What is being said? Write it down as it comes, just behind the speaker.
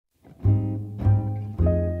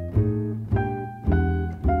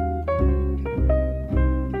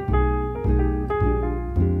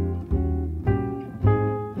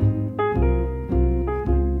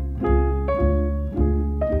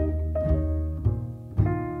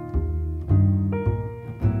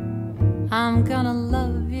I'm gonna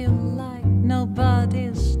love you like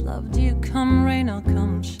nobody's loved you, come rain or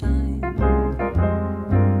come shine.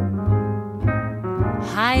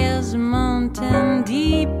 High as a mountain,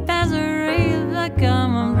 deep as a river,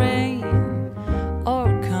 come on rain or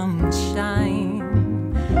come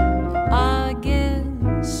shine. I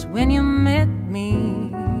guess when you met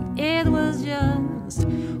me, it was just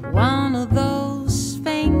one of those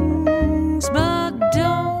things. But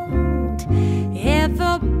don't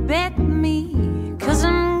ever bet me, 'cause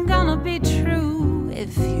I'm gonna be true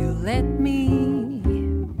if you let me.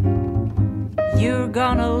 You're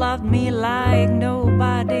gonna love me like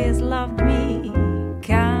nobody's loved me,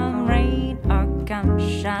 come rain or come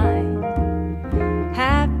shine.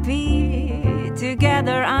 Happy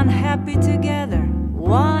together, unhappy together,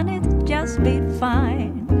 won't it just be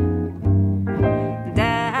fine?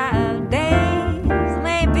 The days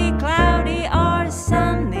may be cloudy or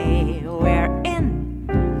sunny, we're in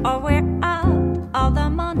or we're out of the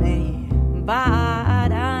money,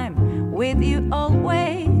 but I'm with you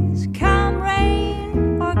always, come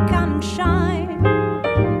rain or come shine.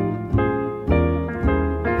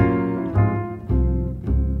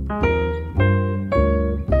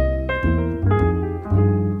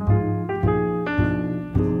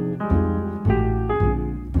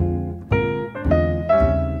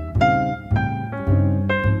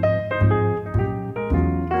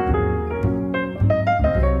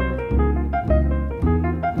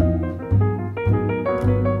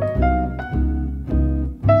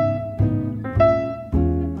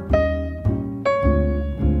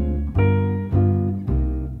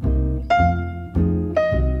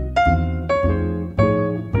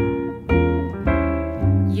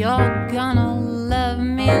 You're gonna love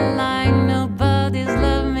me like nobody's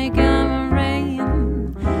loved me, come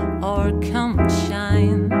rain or come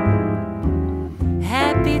shine.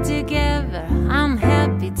 Happy together, I'm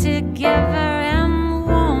happy together, and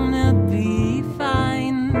won't it be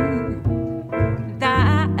fine?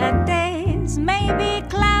 The days may be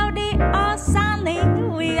cloudy or sunny,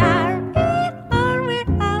 we are in or we're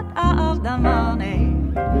out of the money,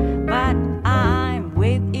 but I'm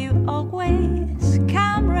with you always,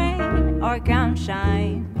 come rain or come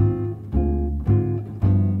shine.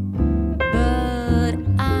 But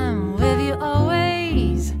I'm with you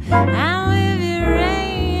always, I'm with you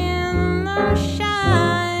rain or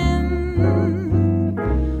shine.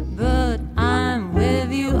 But I'm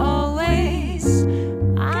with you always,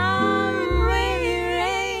 I'm with you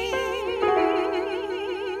rain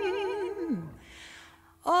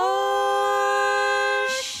or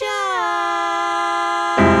shine.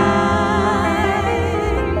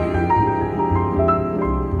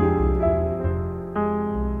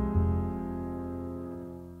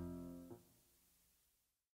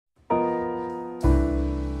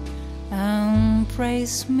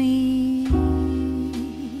 Embrace me,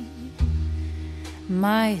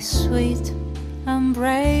 my sweet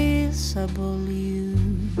embraceable you.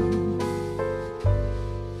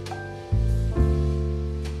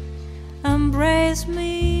 Embrace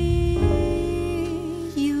me,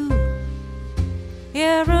 you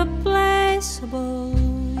irreplaceable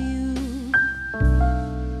you.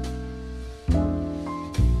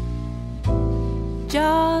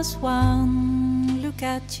 Just one look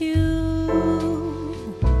at you,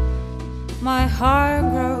 my heart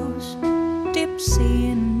grows tipsy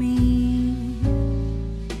in me.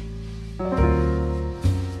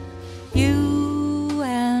 You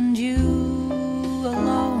and you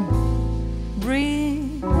alone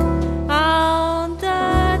bring out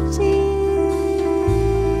the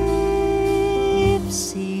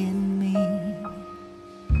tipsy in me.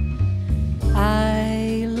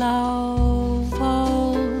 I love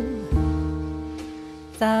all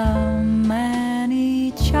the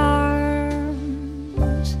many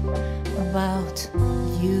charms about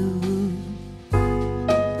you.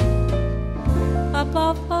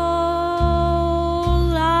 Above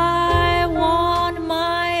all, I want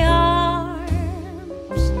my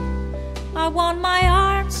arms, I want my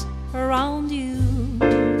arms around you.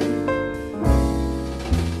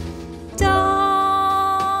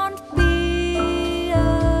 Don't be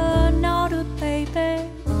another baby,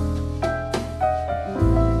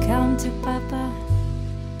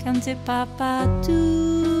 come to Papa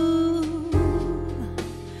too,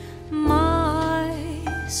 my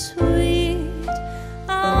sweet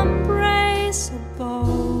embraceable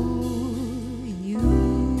you.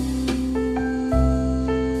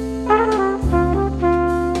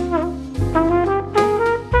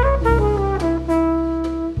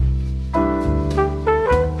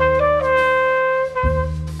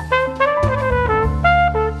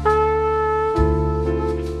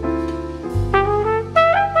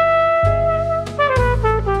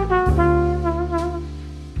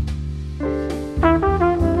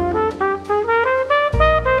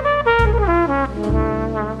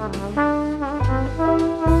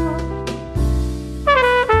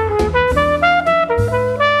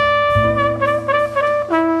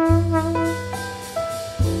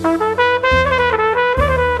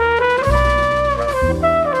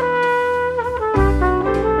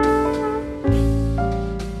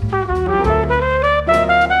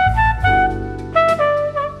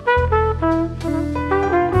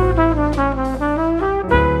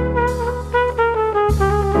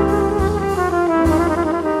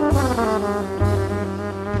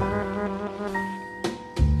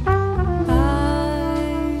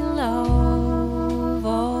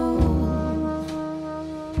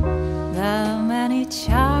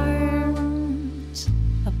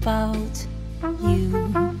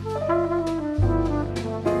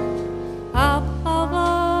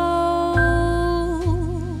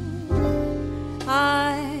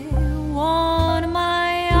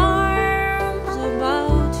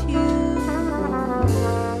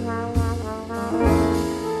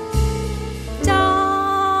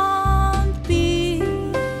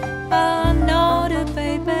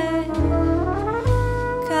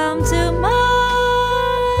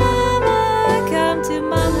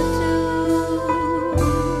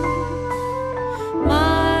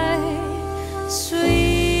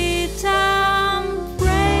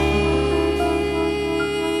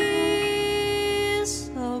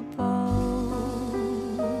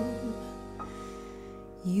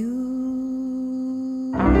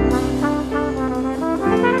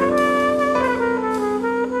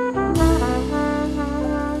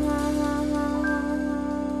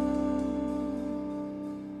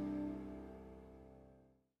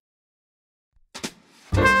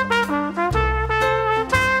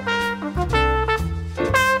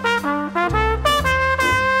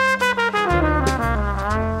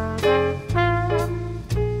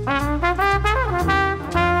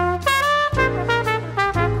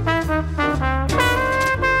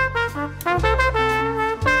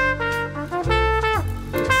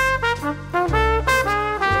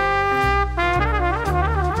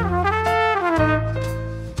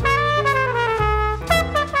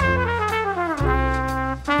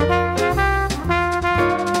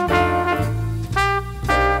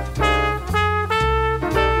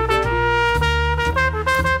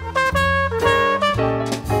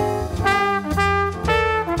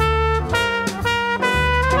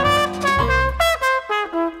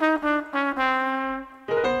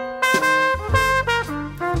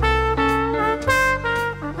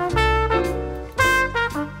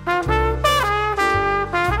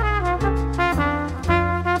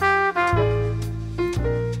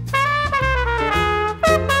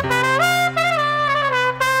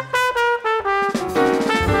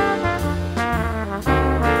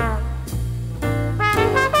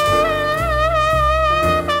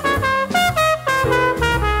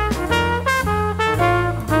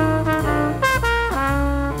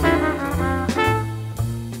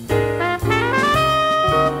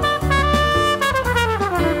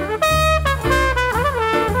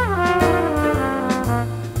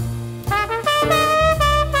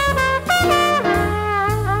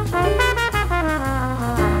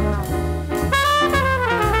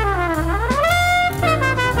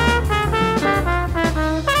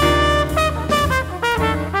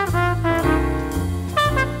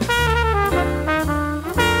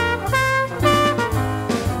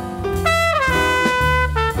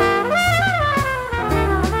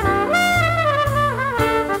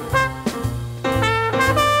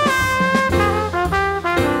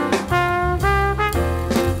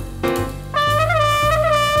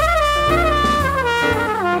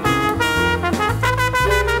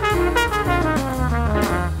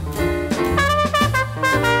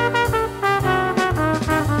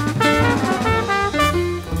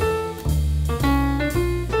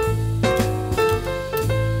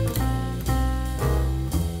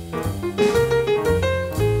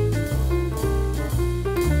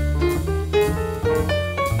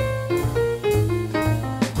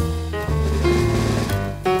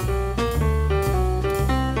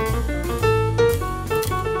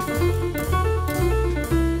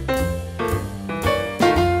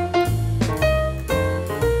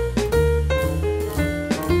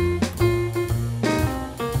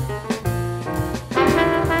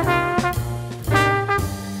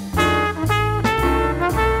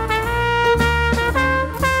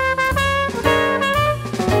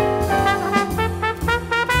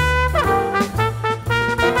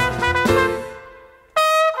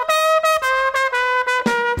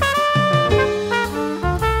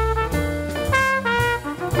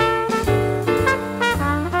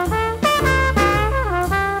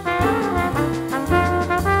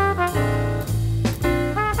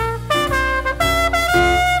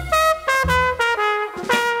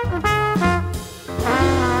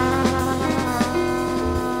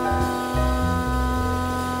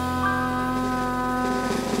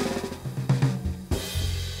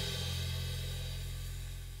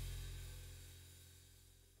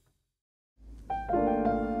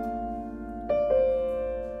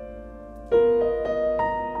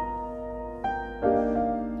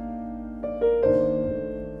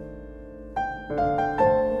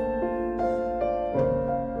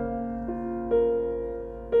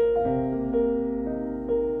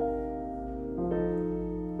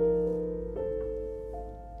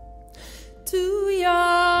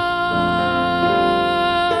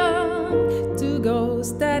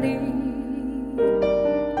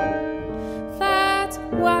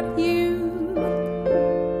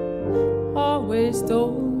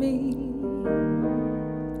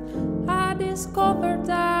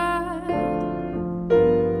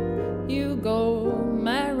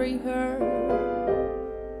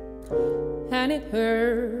 and it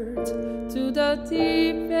hurts to the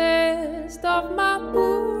deepest of my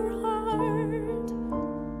poor heart.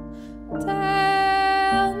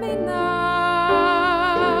 Tell me now,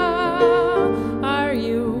 are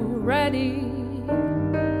you ready?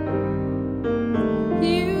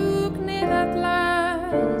 You need at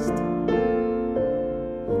last,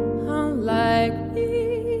 unlike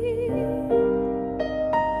me.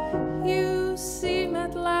 You seem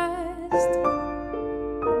at last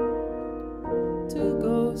to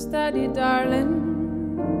go steady, darling,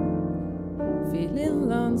 feeling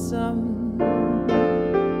lonesome.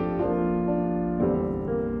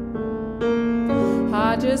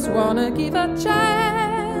 I just wanna give a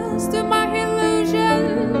chance to my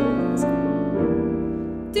illusions.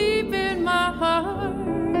 Deep in my heart,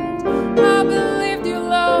 I believed you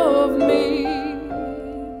loved me.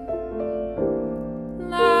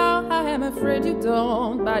 Now I am afraid you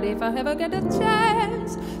don't, but if I ever get a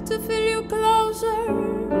chance to feel you closer,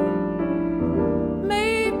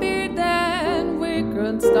 maybe then we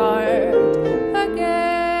could start again.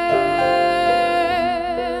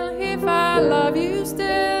 If I love you still,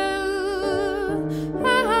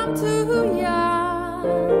 I'm too young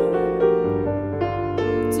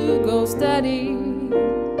to go steady.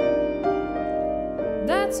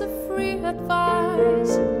 That's a free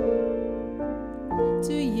advice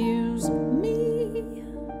to use me.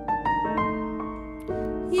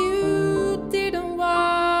 You didn't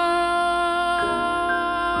want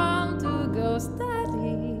to go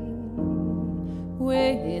steady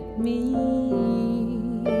with me.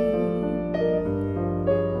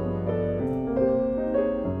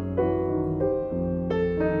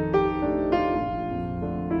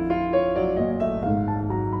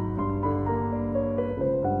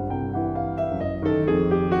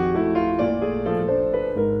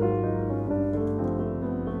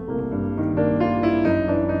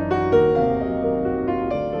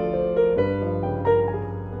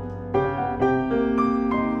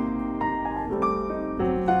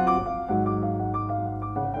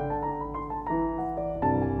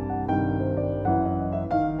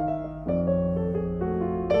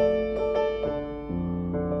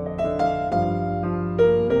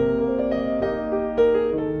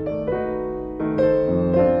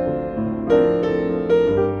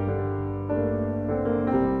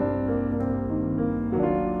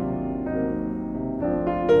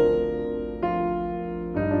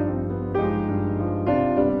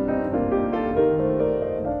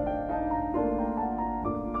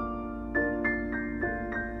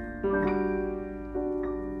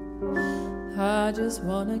 I just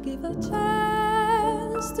wanna give a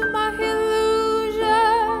chance to my illusions.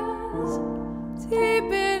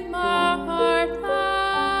 Deep in my heart,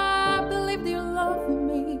 I believed you loved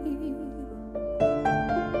me.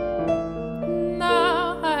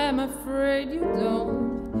 Now I am afraid you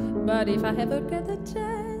don't, but if I ever get a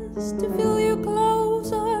chance to feel you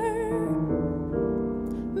closer,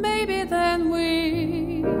 maybe then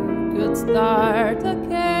we could start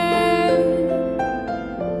again.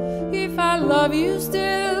 If I love you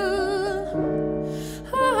still,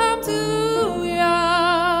 I'm too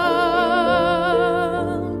young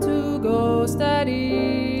to go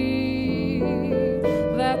steady.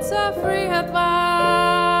 That's a free advice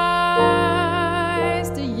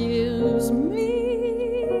to use me,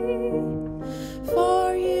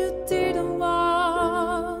 for you didn't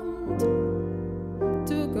want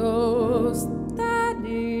to go steady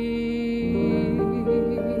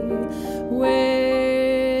with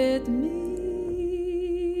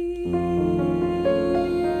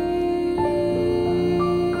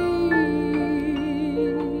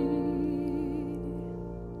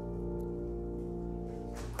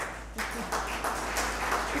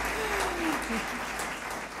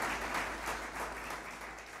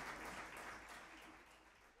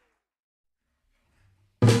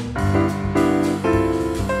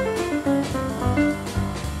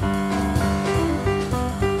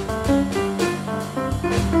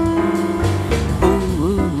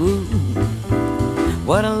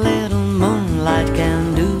what a little moonlight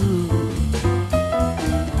can do.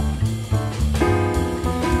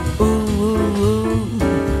 Ooh, ooh, ooh,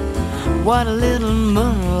 what a little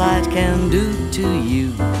moonlight can do to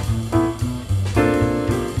you.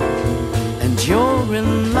 And you're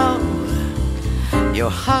in love,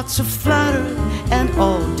 your heart's a flutter, and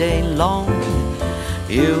all day long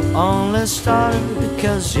you only start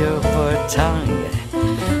because your poor tongue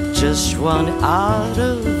just one out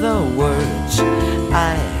of the words,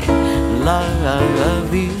 I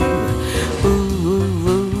love you. Ooh,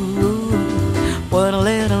 ooh, ooh, what a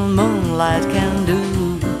little moonlight can do.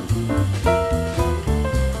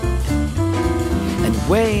 And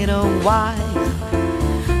wait a while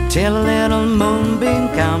till a little moonbeam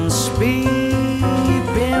comes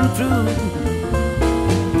peeping through,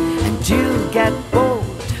 and you get bored.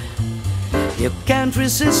 You can't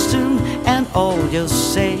resist him, and all you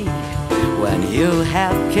say when you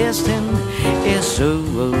have kissed him is ooh,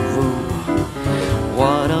 ooh, ooh.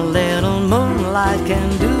 What a little moonlight can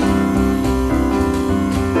do.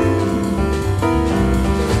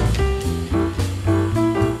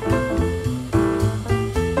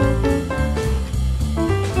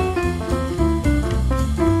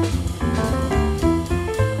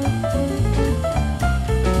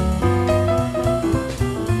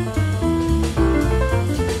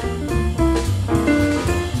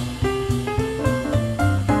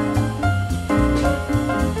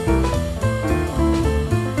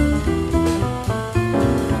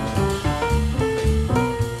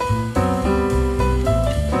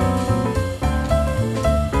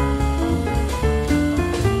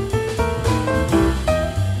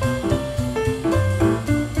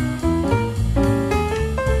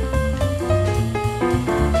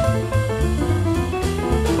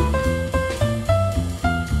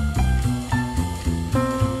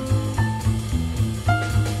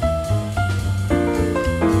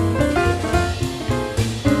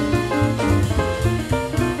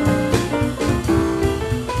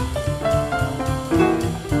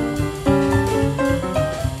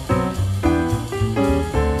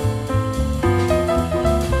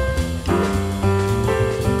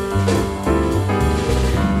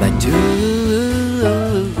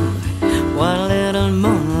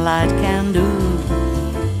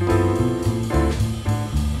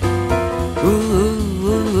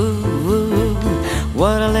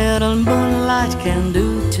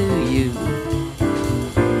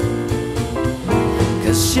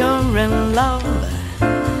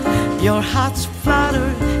 Your heart's flutter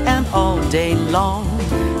and all day long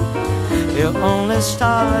you only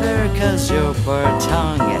starter 'cause your poor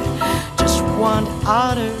tongue just won't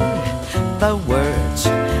utter the words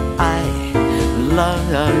I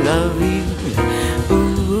love you.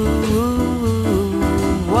 Ooh,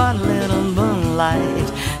 what little moonlight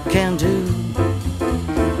can do.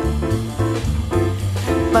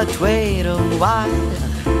 But wait a while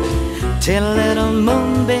till a little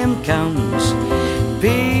moonbeam comes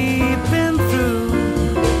peeping through,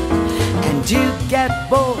 and you get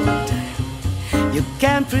bored. You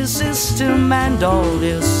can't resist him, and all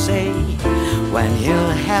you say when you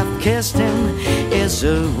have kissed him is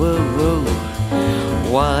ooh, ooh, ooh.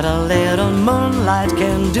 What a little moonlight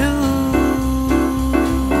can do.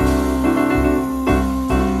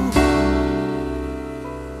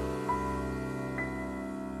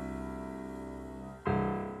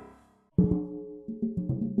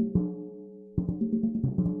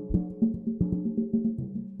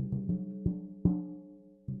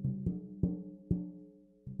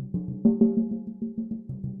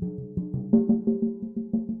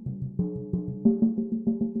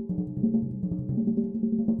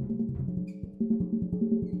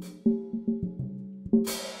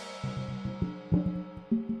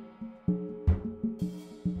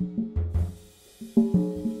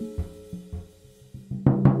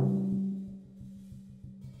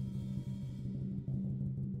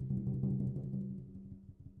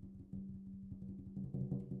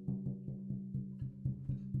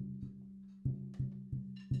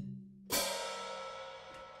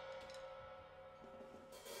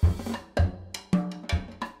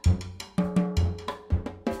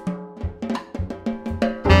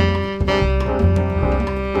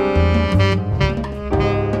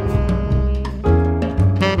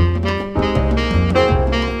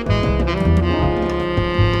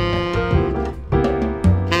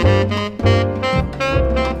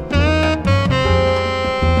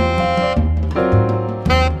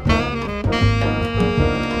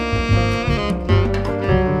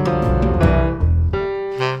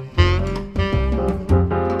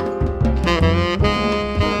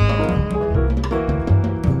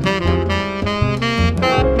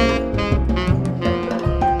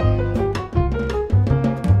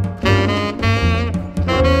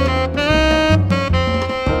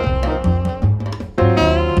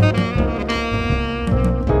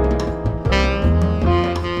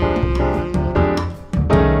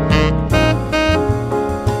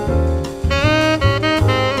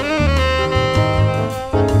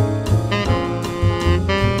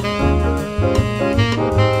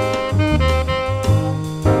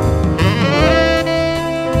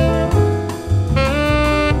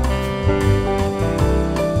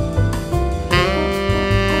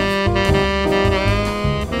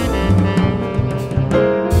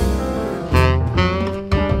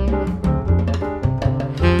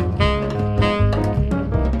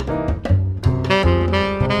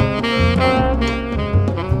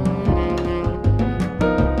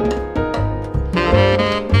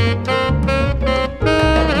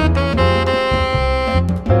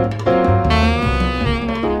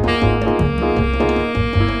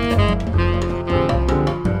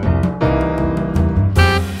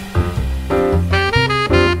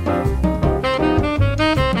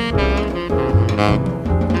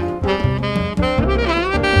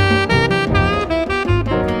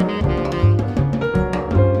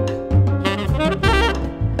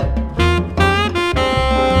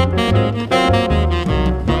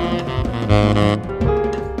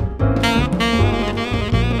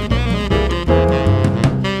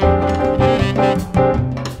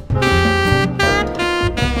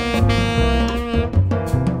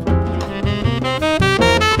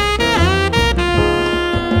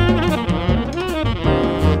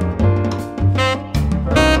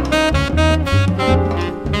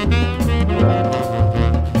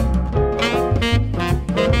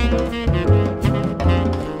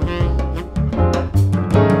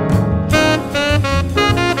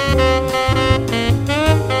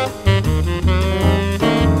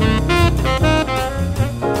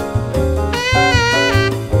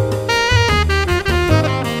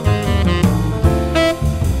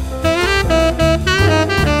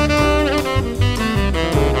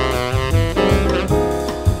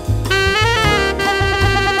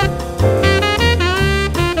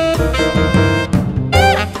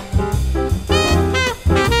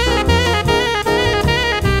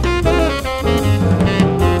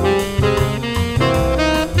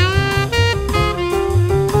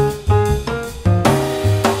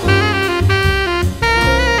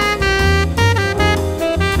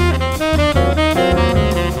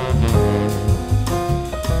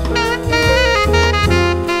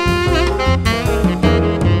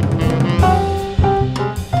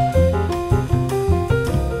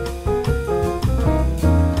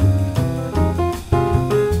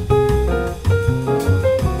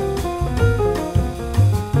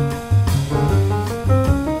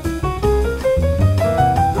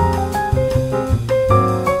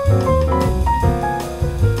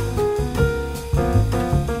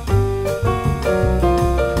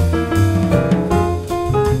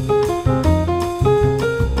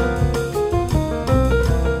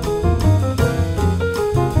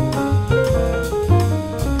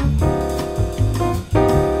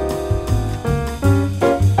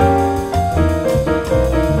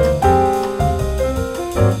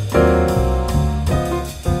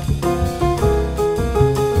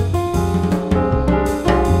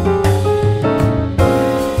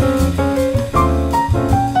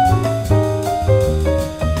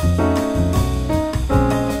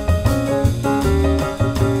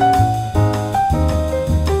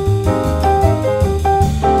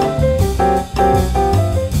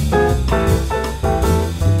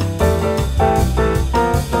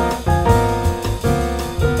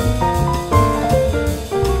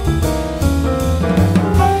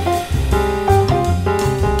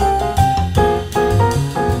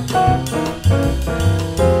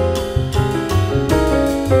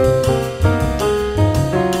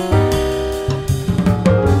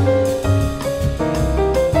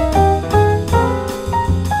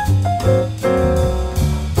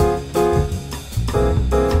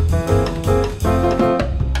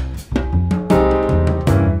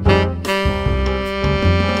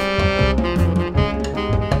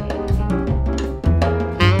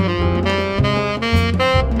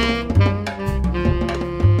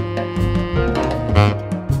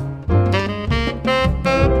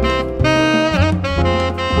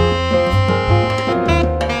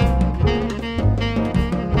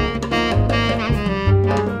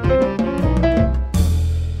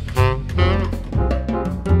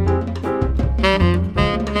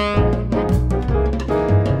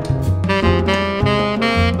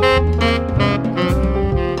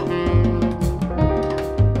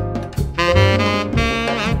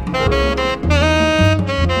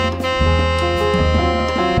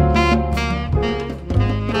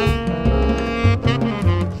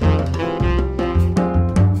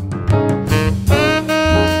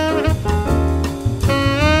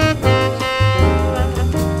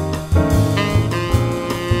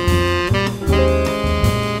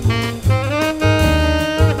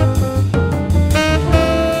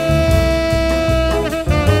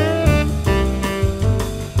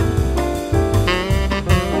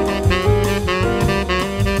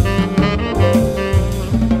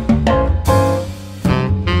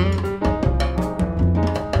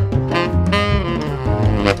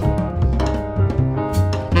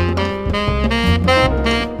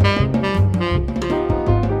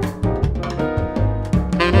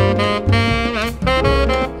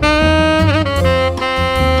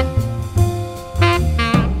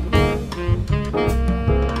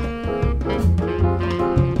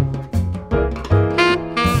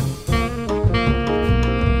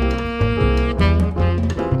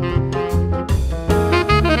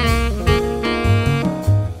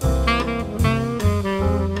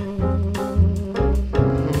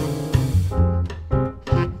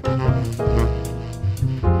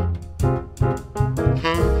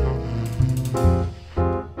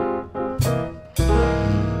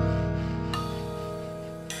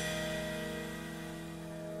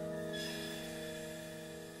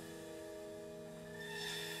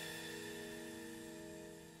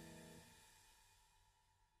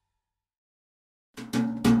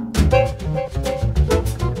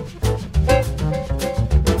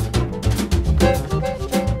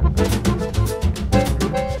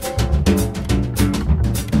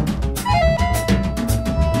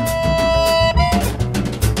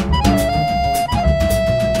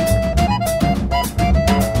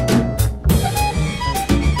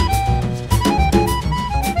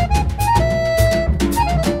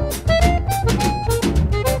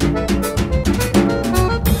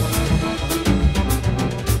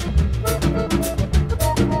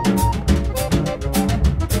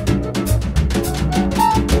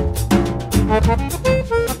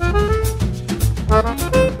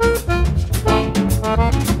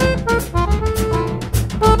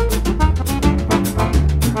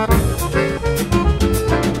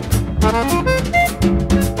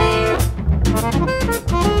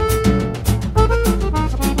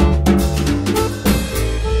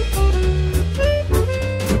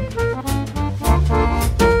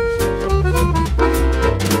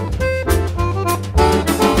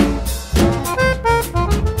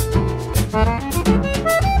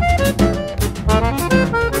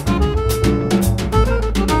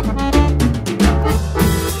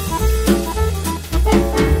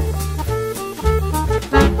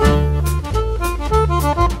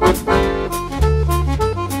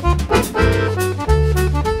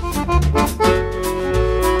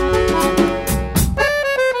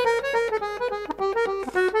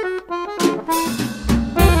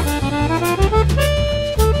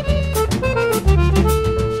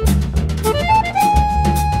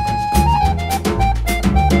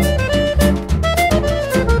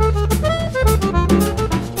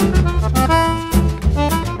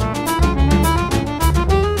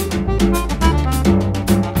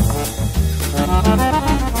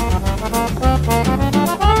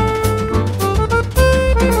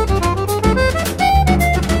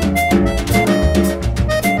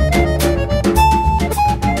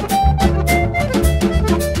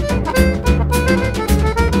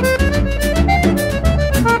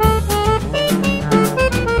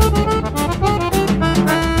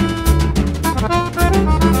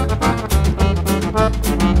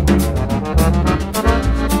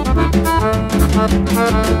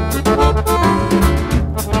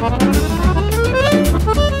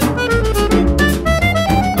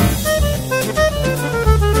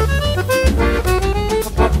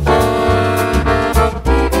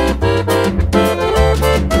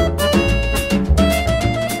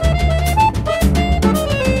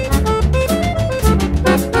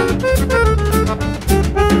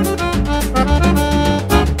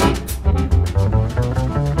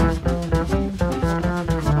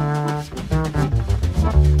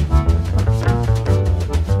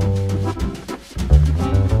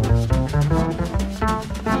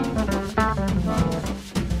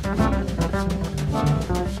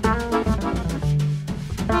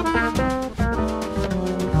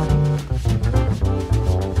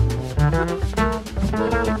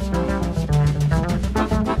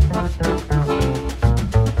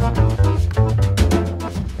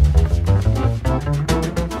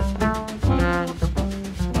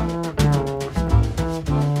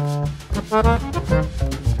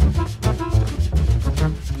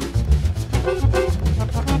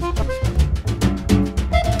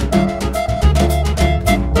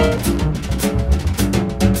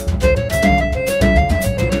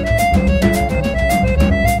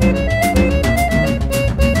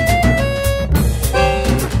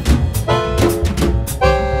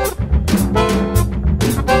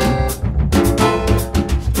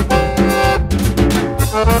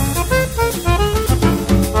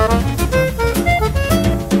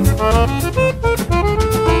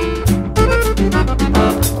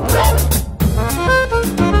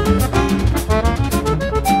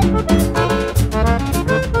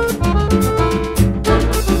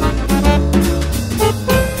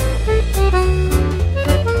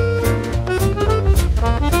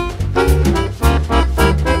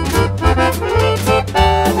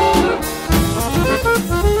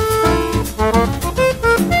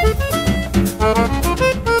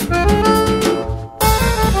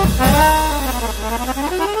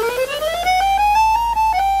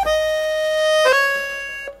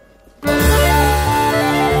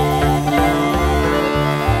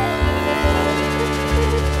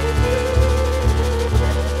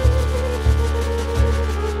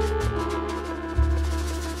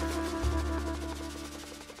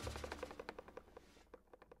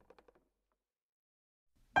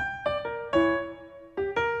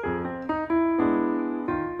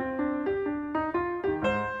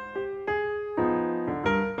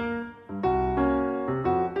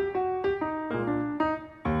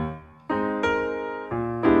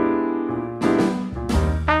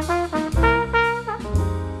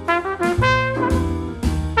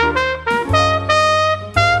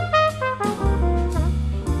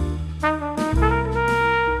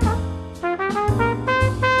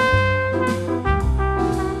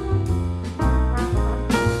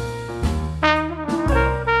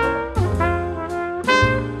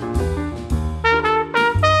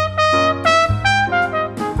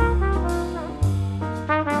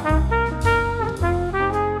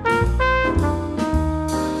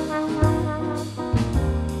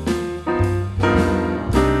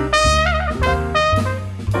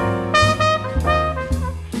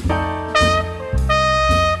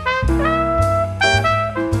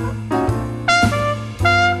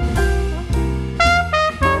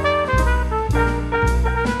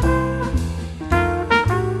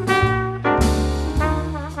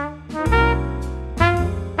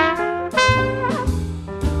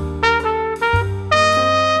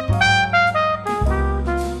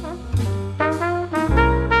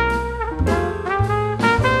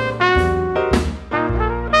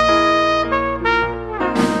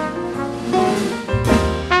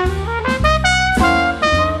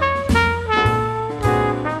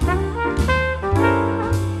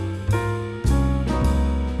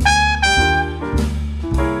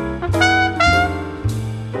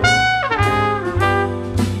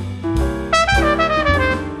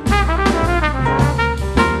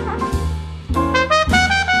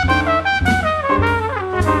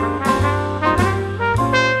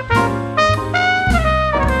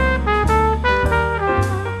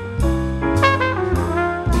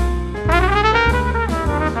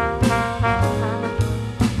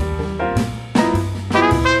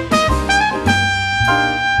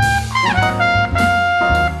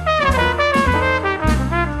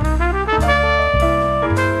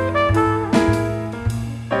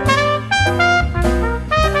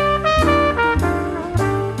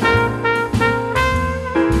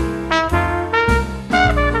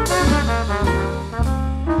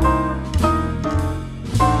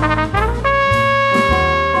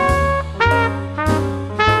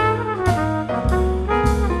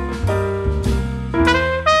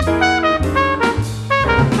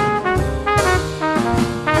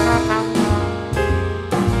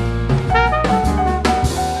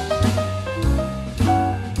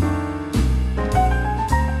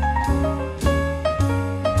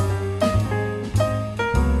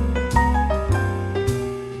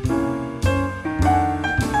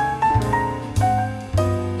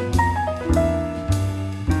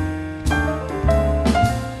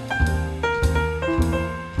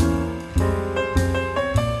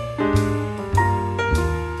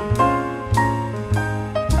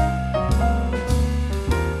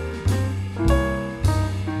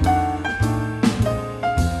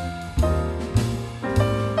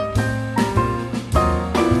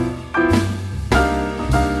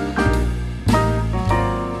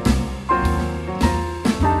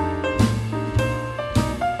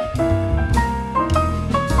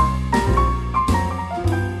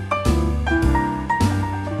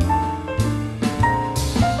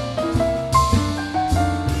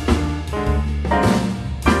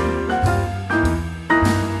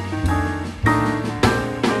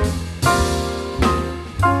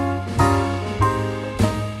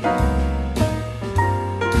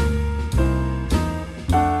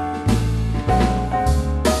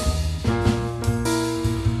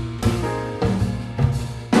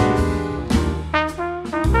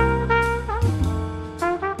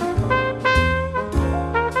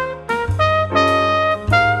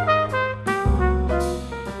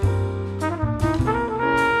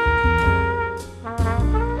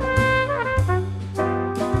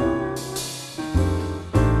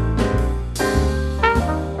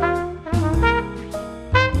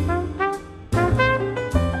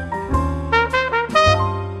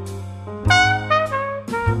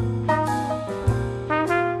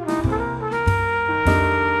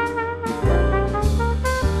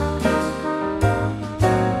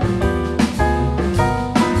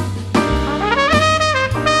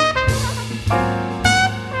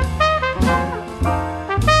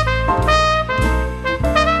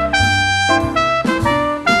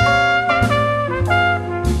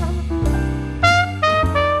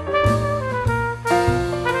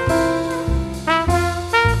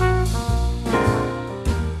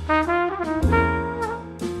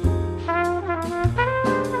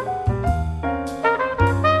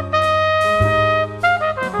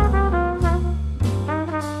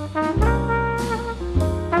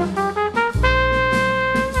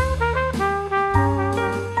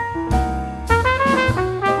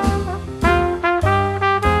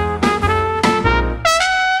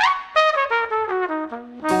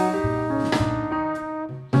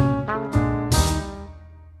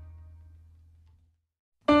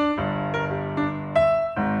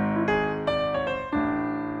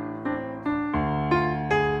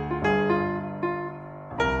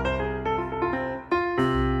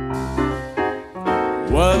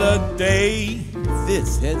 What a day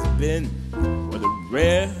this has been. What a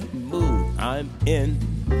rare mood I'm in.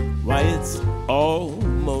 Why, it's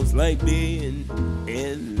almost like being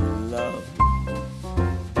in love.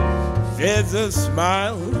 There's a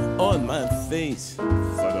smile on my face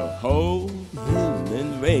for the whole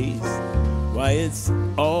human race. Why, it's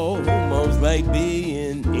almost like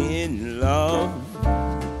being in love.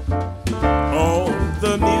 All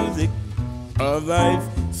the music of life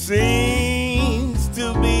seems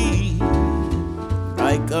to be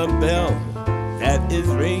like a bell that is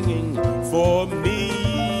ringing for me.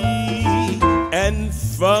 And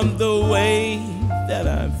from the way that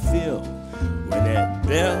I feel when that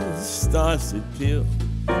bell starts to peal,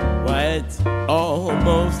 why, it's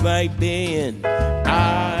almost like being,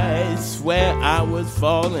 I swear I was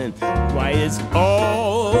falling. Why, it's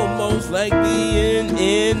almost like being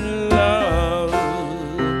in love.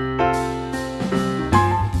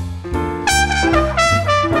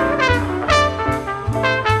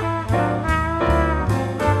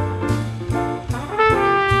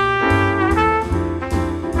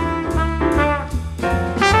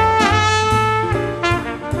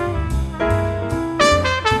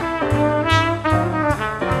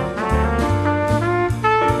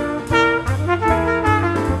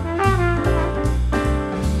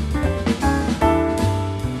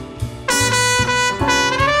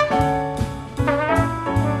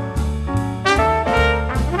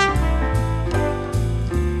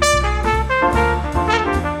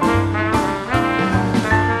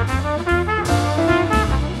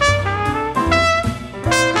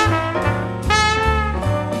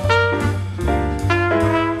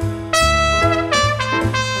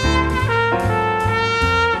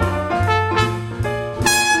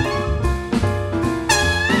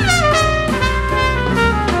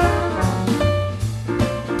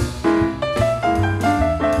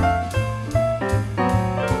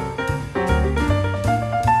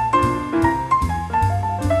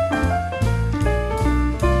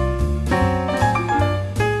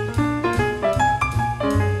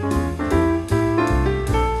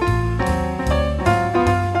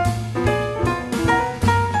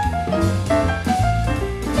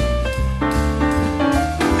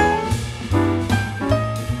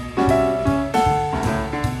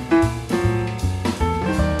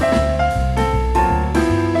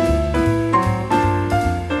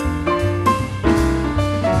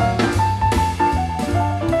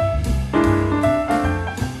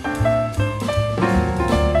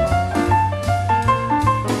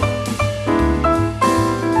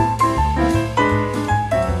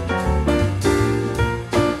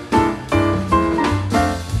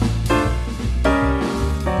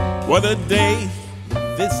 What a day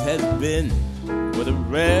this has been. What a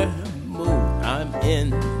rare mood I'm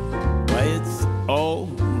in. Why, it's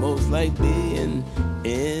almost like being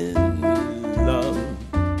in love.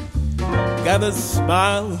 Got a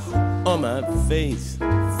smile on my face for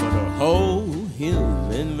the whole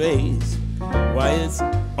human race. Why, it's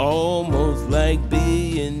almost like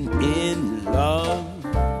being in love.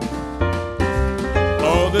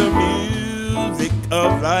 All the music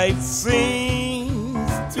of life seems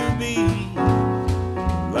to be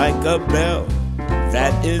like a bell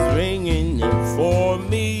that is ringing for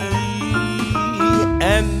me.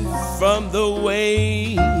 And from the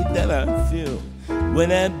way that I feel when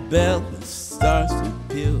that bell starts to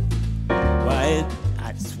peal, why,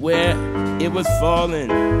 I swear it was falling.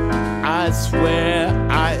 I swear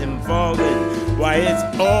I am falling. Why,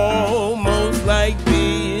 it's almost like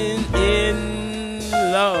being in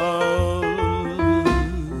love.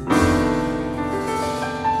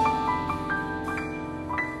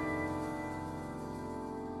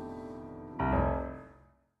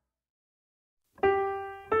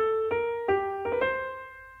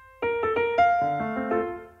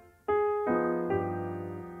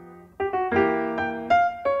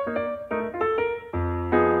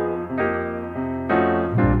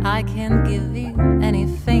 I can't give you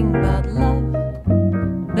anything but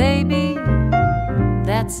love, baby.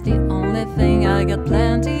 That's the only thing I got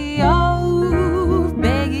plenty of,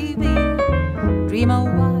 baby. Dream a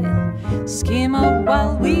while, scheme a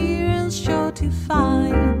while, we're sure to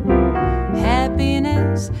find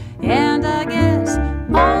happiness. And I guess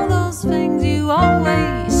all those things you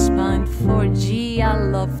always find for. Gee, I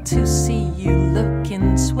love to see you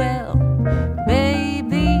looking swell,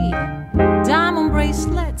 baby. Diamond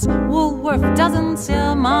bracelets, Woolworth doesn't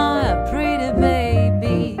sell, my pretty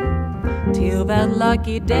baby. Till that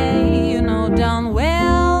lucky day, you know darn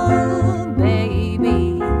well,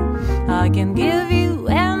 baby, I can give you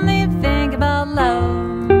anything about love.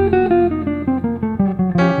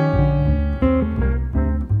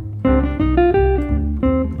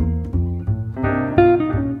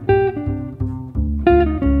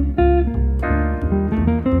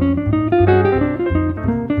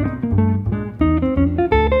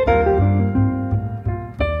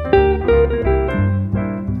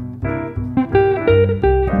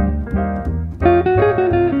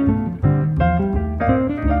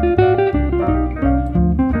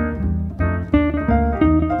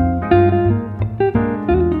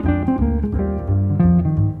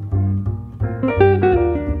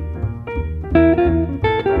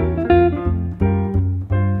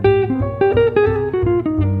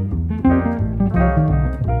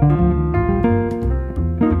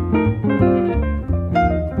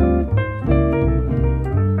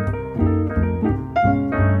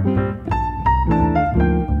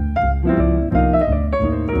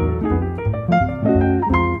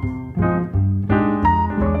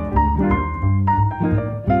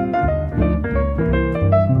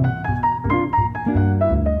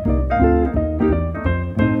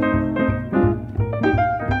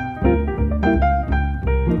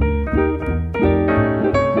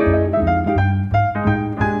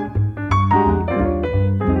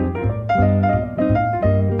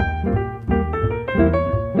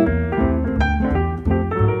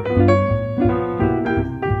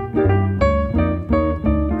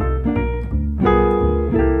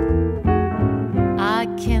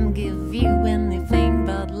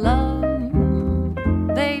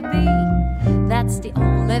 that's the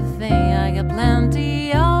only thing I got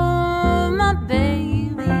plenty of, my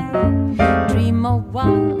baby. Dream a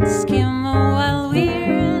while, skim a while,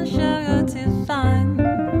 we're sugar to find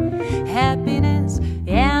happiness,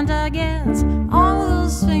 and I guess all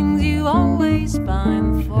those things you always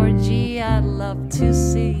find. For gee, I'd love to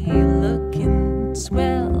see you looking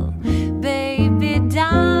swell, baby.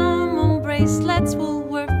 Diamond bracelets will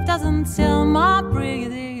work, doesn't sell my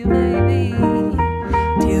pretty baby.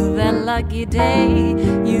 Till that lucky day,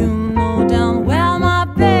 you know damn well, my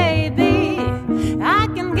baby, I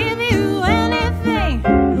can give you anything.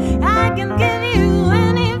 I can give you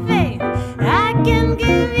anything. I can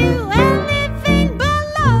give you anything but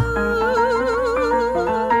love.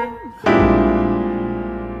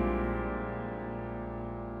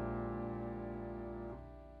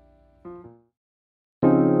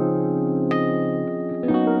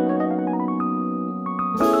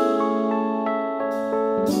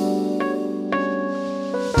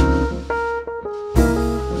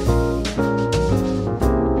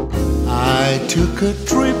 I took a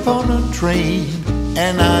trip on a train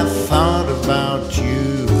and I thought about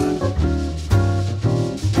you.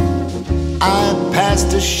 I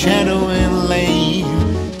passed a shadowing lane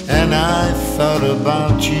and I thought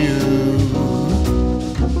about you.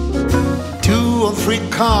 2 or 3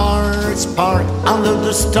 cars parked under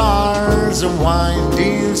the stars, a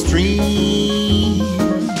winding stream,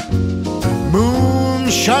 moon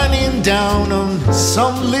shining down on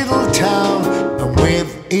some little town, and with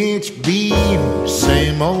each beam,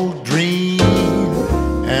 same old dream.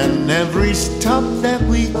 And every stop that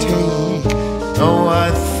we take, oh,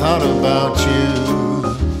 I thought about you.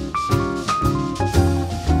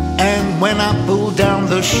 And when I pulled down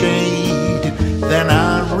the shade, then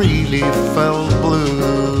I really felt blue.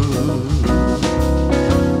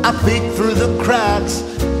 I peeked through the cracks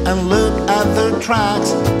and looked at the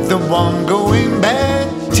tracks, the one going back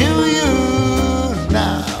to you.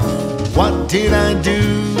 Now, what did I do?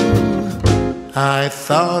 I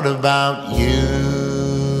thought about you.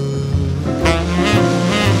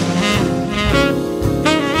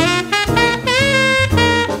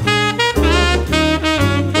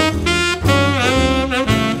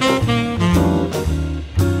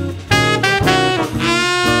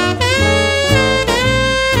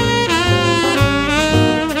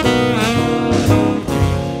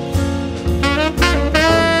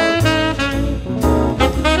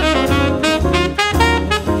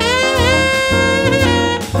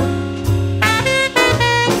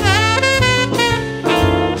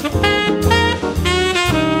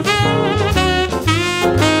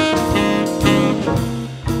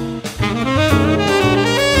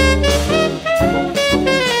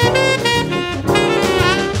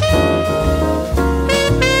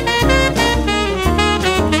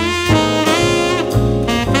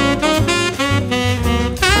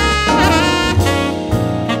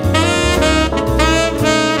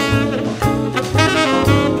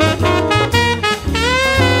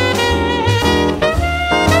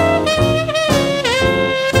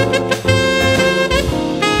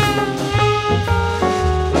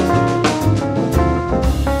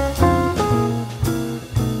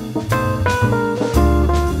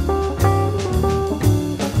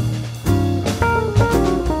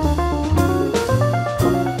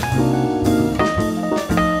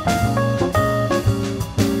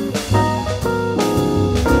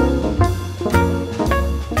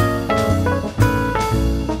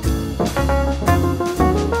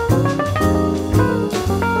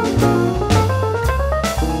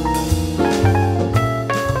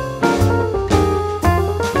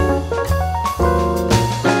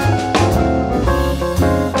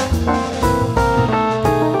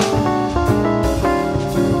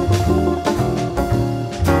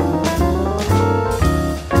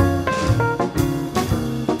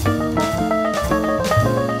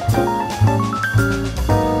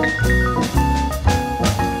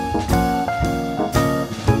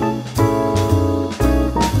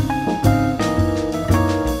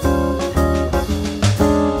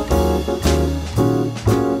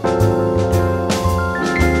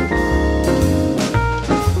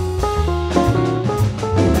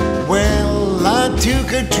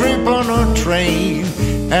 Took a trip on a train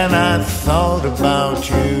and I thought about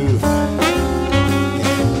you.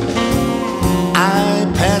 I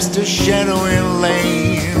passed a shadowing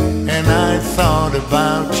lane and I thought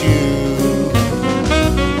about you.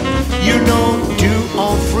 You know, 2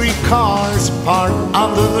 or 3 cars parked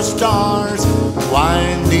under the stars,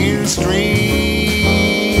 winding stream,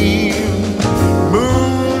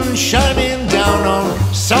 moon shining down on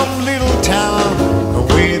some little town,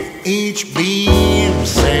 with each beam,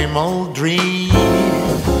 same old dream.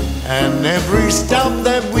 and every stop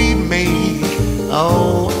that we make,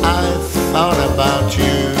 oh, I thought about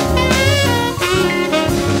you.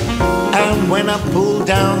 And when I pulled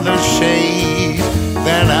down the shade,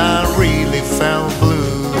 then I really felt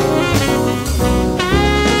blue.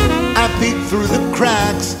 I peeked through the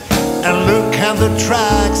cracks and look at the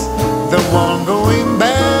tracks, the one going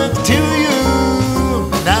back to you.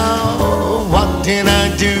 Now, what did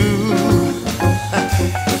I do?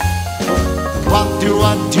 What do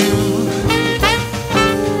I do?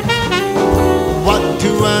 What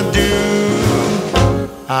do I do?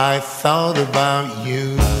 I thought about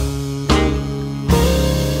you.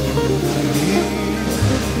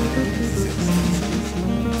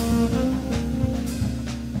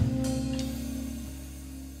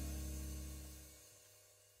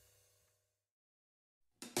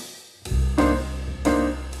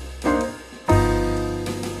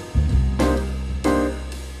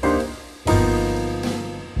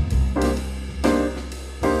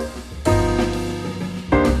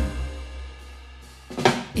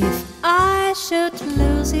 Should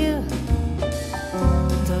lose you,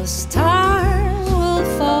 the stars will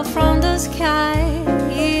fall from the sky.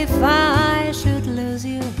 If I should lose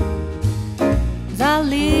you, the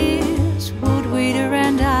leaves would wither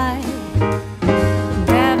and die.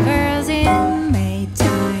 That birds in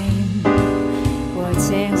Maytime would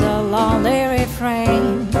sing a lonely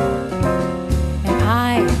refrain, and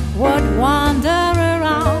I would wander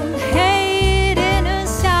around hating a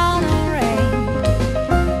sound of rain.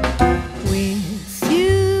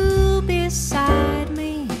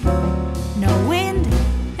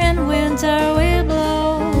 Winter will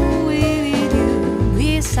blow with you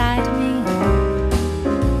beside me.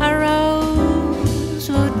 A rose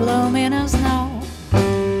would bloom in the snow.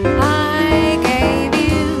 I gave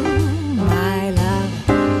you my love,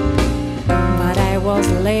 but I was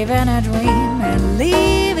living a dream, and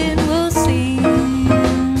living will seem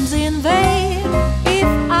in vain if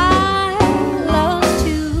I lost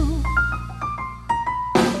you.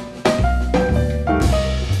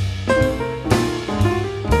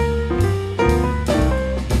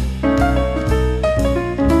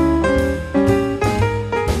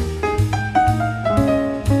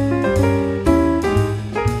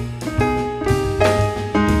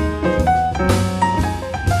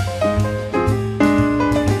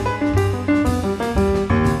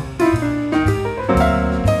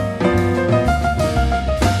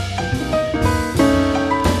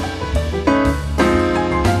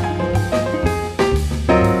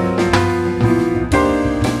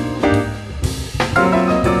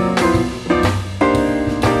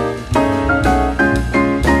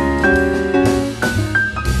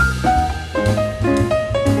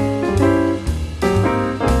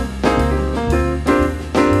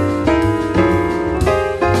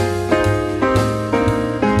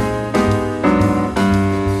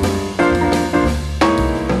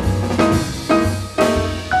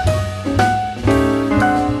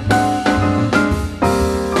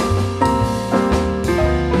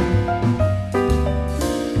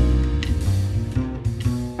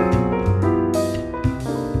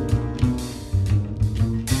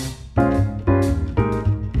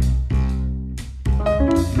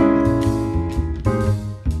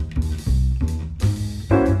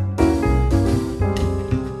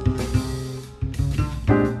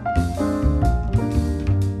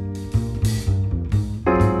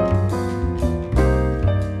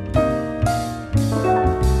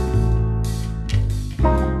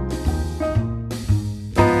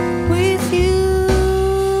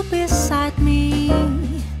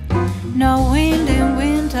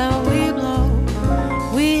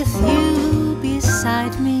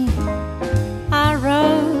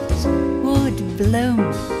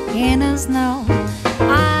 In the snow,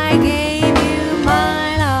 I gave you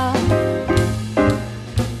my love,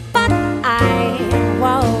 but I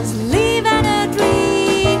was living a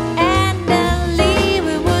dream, and the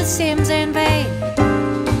living would seem in vain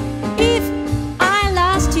if I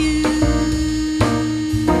lost you.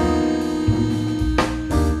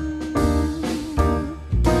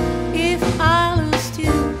 If I lost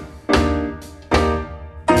you.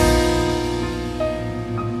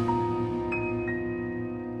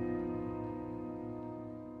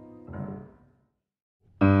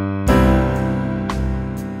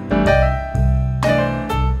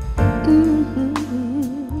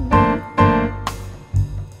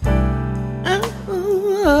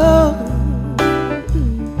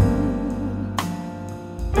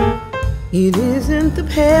 It isn't the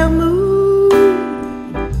pale moon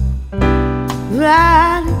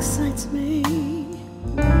that excites me,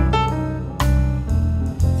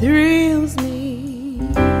 thrills me,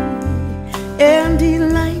 and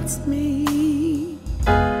delights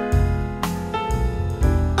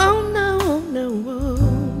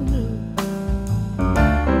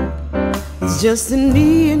just the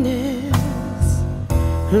nearness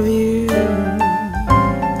of you.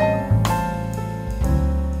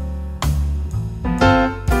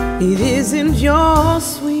 It isn't your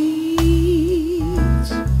sweet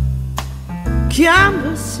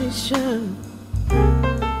conversation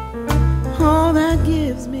all that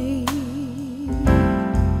gives me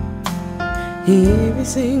every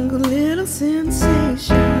single little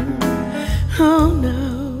sensation. Oh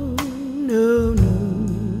no, no, no.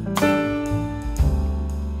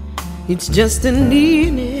 It's just the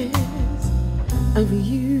nearness of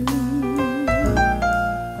you.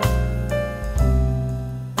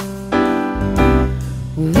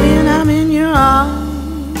 When I'm in your arms,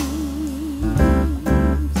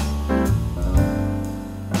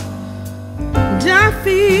 I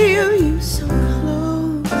feel you so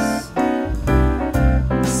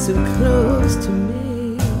close to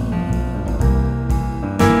me.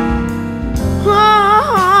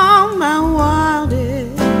 Oh, my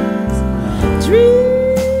wildest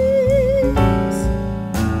dreams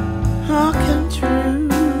all come true.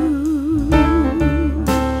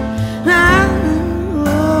 I only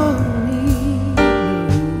know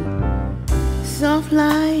soft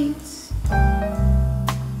lights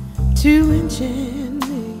to enchant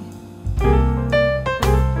me.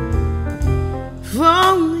 If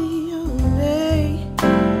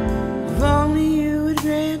only you would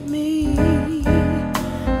grant me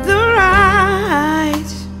the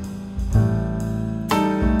right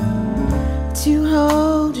to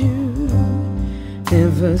hold you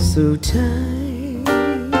ever so tight,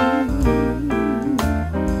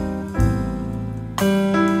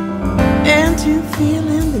 and to feel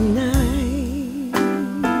in the night,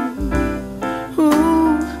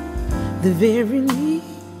 ooh, the very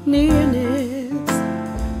nearness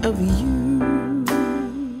of you.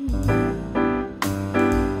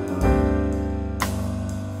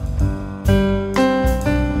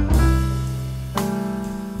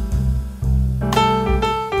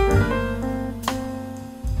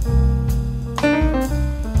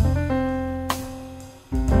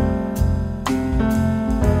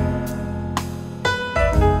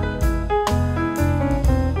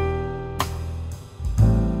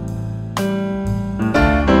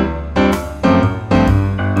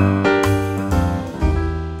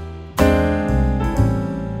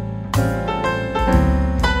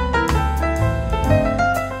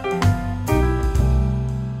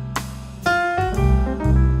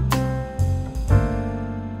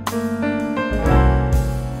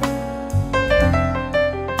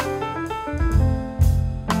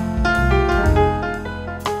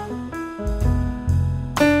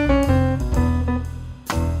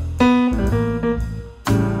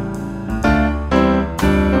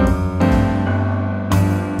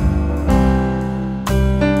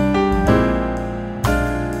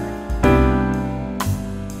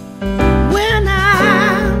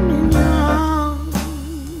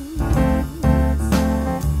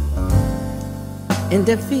 And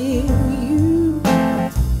I feel you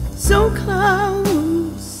so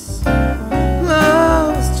close,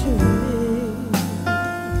 close to me.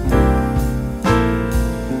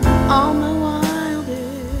 All my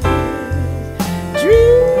wildest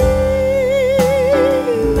dreams,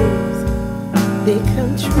 they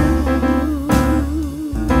come true.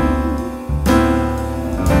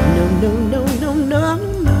 No, no, no, no, no,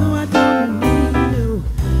 no, I don't need no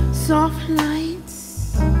soft lights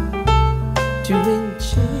to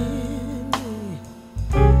enchant me.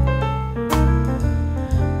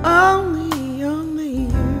 Only you,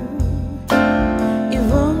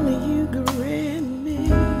 if only you grant me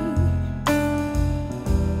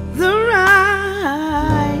the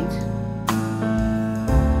right.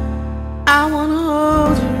 I wanna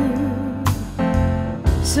hold you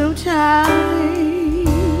so tight,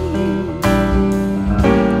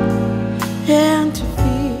 and to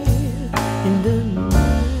feel in the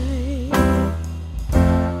night.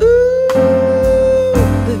 Ooh.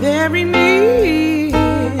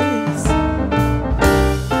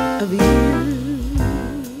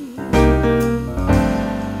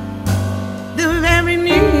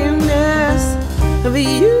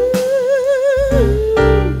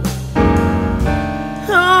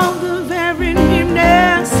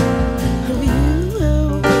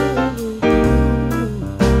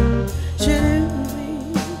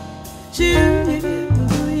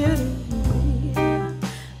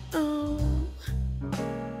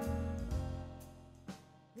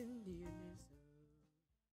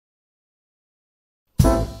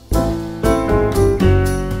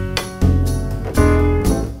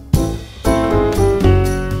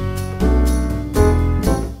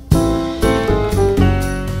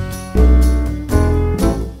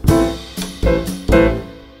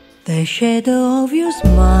 shadow of your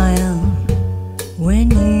smile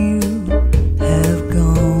when you have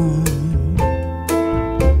gone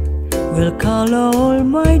will color all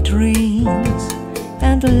my dreams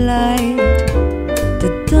and light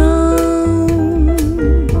the dawn.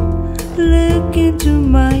 Look into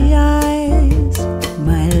my eyes,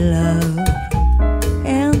 my love,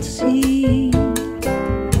 and see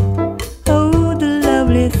all the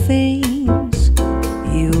lovely things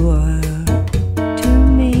you are to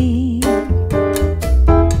me.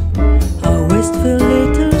 A wistful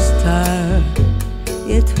little star,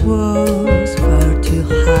 it was far too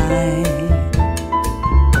high.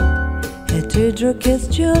 A teardrop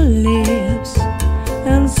kissed your lips,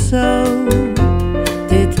 and so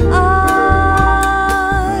did I.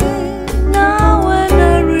 Now when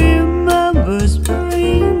I remember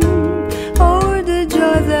spring, oh, the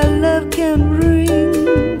joy that love can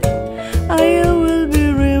bring, I will be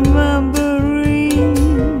remembering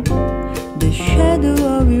the shadow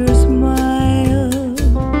of your smile.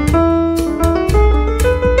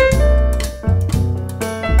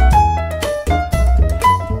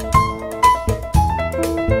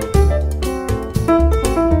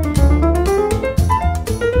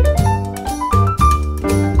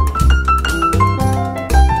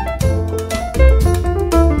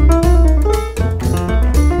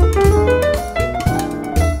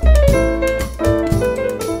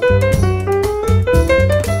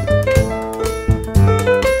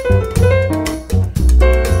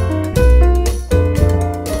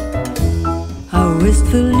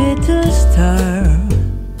 Wistful little star,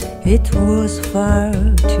 it was far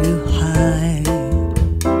too high.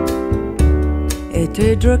 A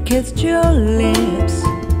teardrop kissed your lips,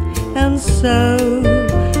 and so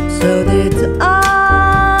did I.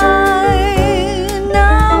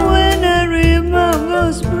 Now when I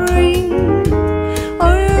remember spring,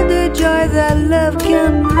 or the joy that love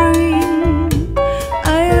can bring,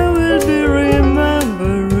 I will be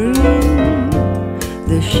remembering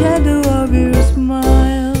the shadow of your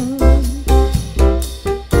smile,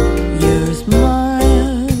 your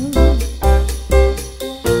smile,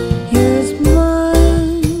 your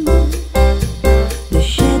smile, the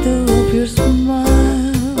shadow of your smile.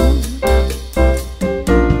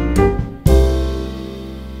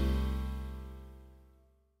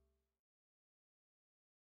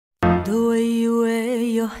 The way you wear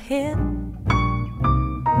your hair,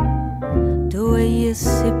 the way you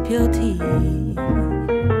sip your tea,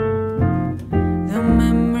 the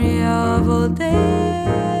memory of all that.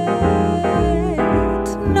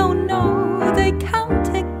 No, no, they can't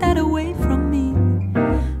take that away from me.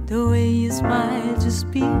 The way you smile just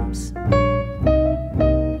beams,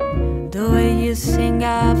 the way you sing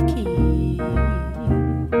off key,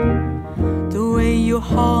 the way you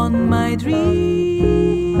haunt my dreams.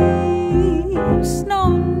 No,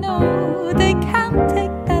 no, they can't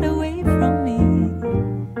take that away from me.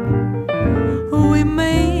 We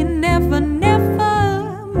may never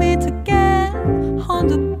meet again on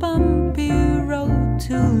the bumpy road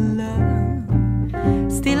to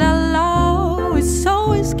love. Still I'll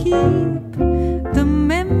always keep the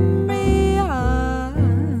memory of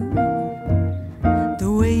the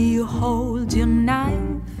way you hold your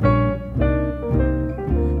knife,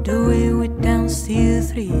 the way we danced till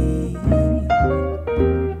 3,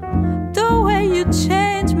 the way you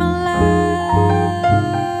changed my life.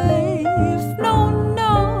 No,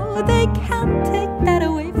 no, they can't take that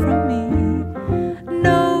away from me.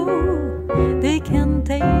 No, they can't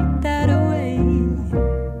take that away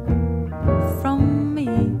from me.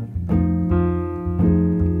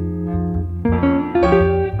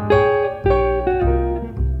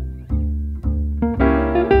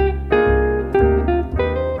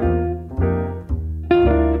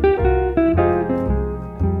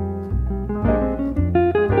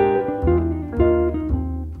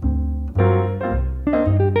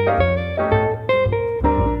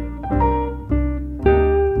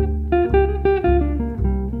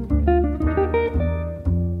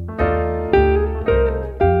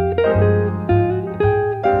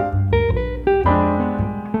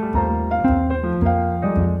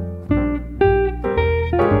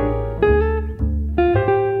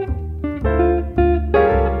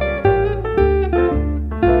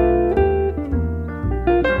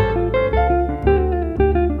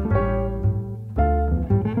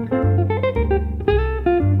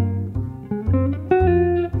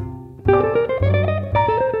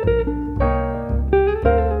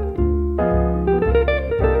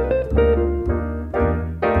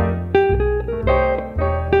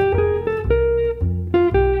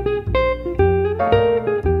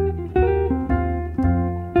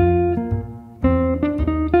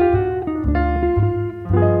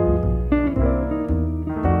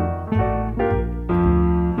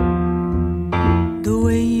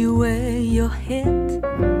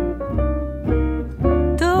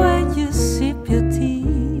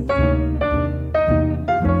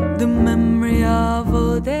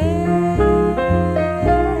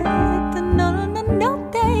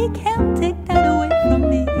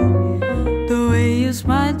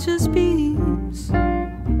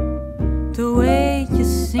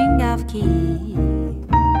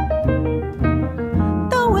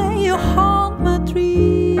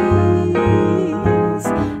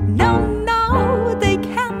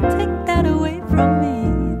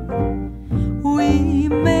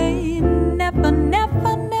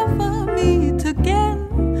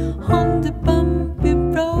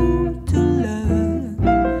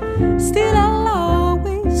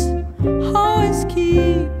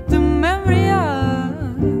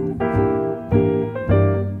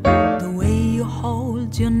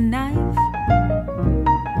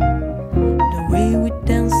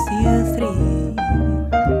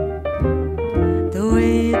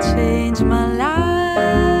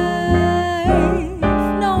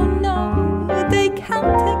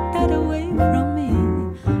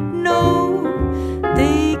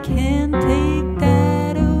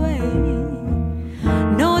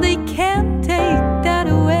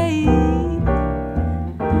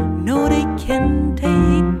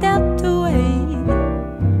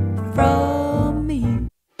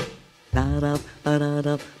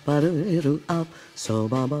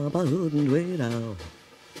 ba ba hood way down.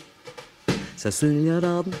 Sa soon ya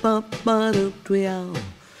da ba ba do twelve.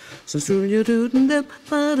 So soon you do dip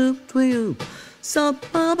ba do twelve. Sa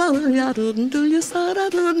ba ba ya do do you sa da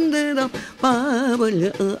do de da ba ba ya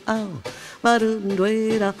ow. Ba do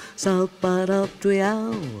way down. Sa ba da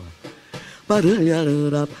twelve. Ba do ya do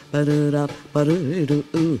da ba do do.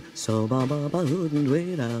 So ba ba ba hood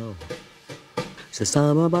way down. Sa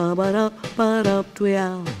sa ba ba da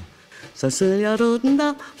twelve. Sa soon ya do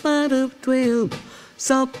da ba do twelve.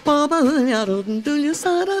 Sa ba ba ya do do you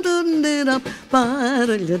sa da do de da ba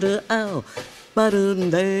do ya do ow. Ba do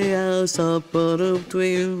de ow sa ba do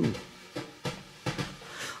twelve.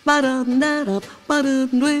 Ba do da da ba do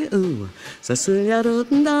twelve. Sa soon ya do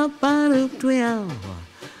da ba do twelve.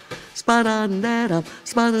 Spa da da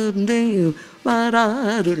spa do de ba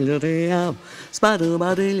da do ya de ow. Spa do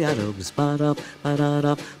ba de ya do spa da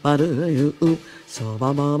ba do you. So ba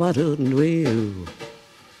ba do twelve.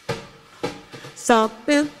 Stop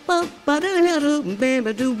it, ba da do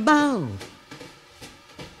baby do bow.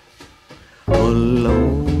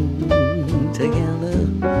 Alone together,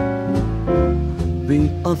 we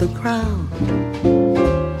are the crowd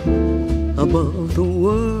above the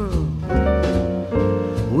world.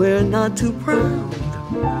 We're not too proud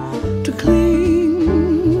to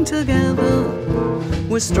cling together.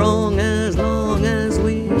 We're strong as long as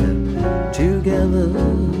we're together.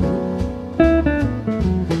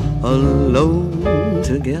 Alone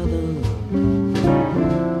together,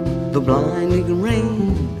 the blinding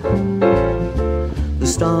rain, the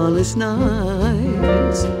starless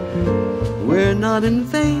nights, we're not in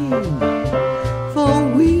vain, for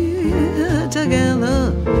we're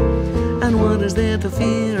together. And what is there to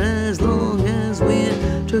fear as long as we're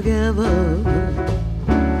together?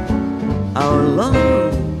 Our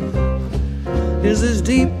love is as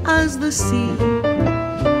deep as the sea.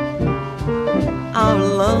 Our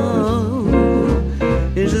love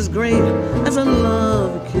is as great as a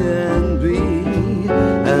love can be,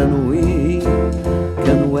 and we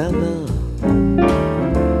can weather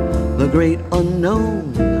the great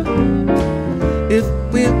unknown if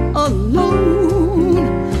we're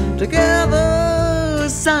alone together.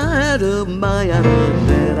 Side of my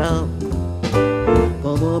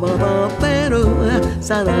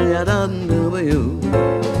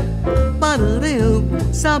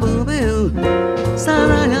Sabu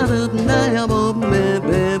Saraya Naya Bob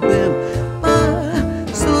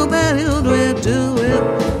So bad you do it to it.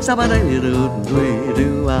 Somebody do it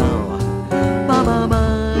do our Baba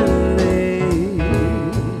Mare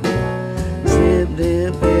Sip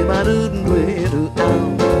de Beba do it do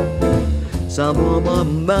our Sabu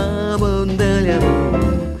Baba Delia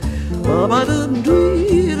Baba do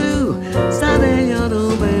it do Sadaya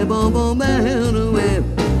do Bebo Bebo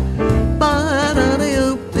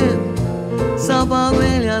Sapa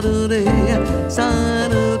melia do de sa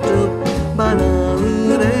do do ba na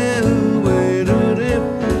de we do de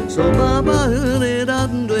so ba ba de da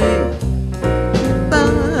de ba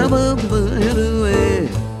ba ba do we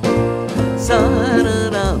sa da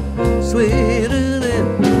da sweet de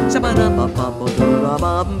sa ba da ba ba ba do la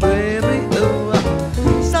ba baby do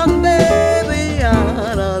some baby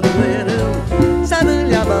da do sa do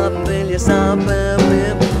ya ba de sa ba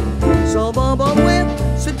so ba ba we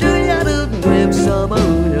so do ya do with some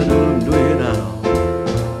you don't do it now.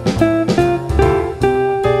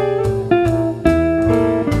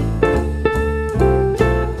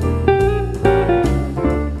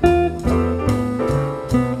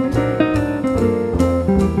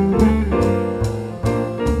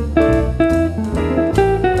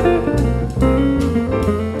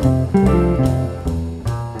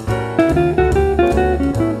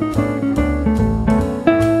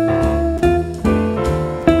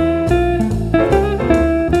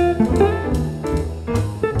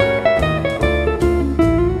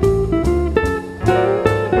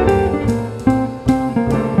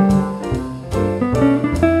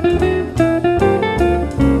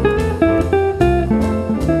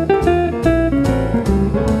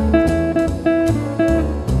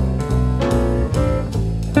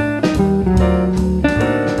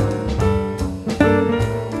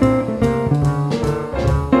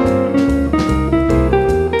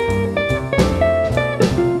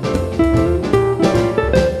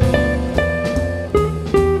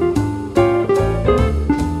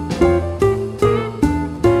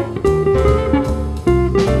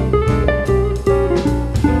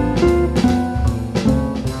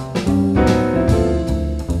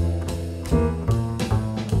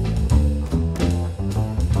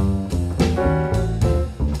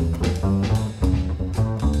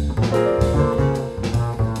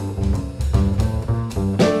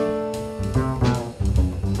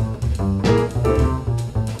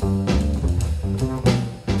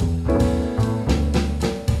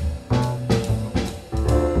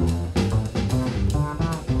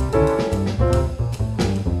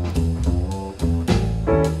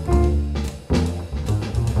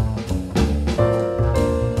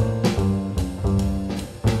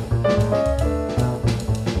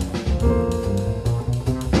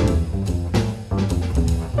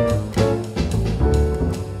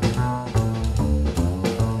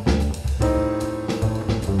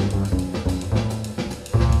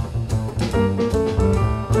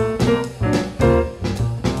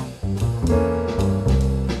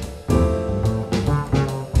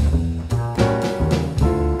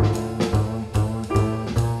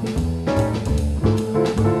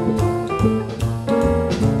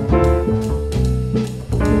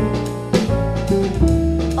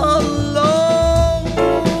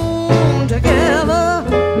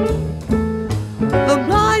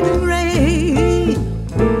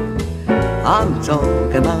 I'm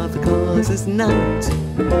talking about because it's night.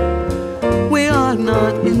 We are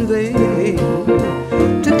not in vain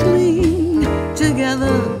to cling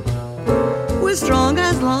together. We're strong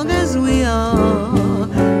as long as we are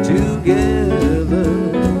together.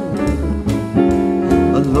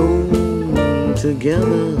 Alone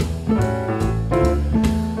together.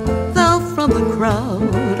 Though from the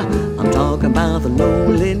crowd, I'm talking about the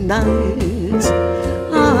lonely nights.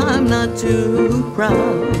 I'm not too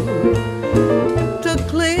proud to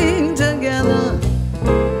cling together.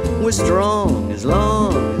 We're strong as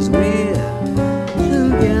long as we're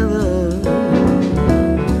together.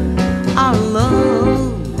 Our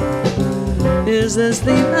love is as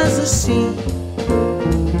deep as the sea.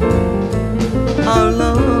 Our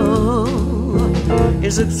love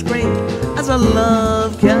is as great as a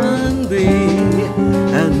love can be.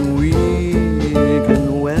 And we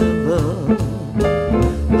can weather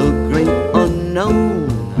the great unknown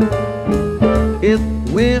if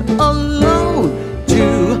we're alone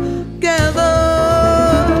together.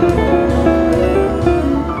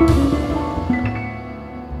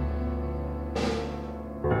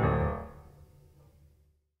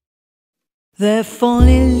 The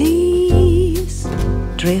falling leaves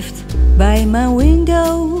drift by my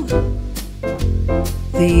window.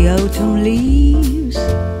 The autumn leaves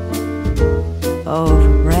of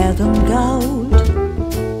red and gold.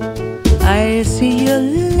 I see your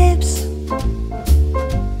lips,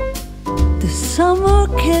 the summer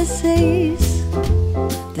kisses,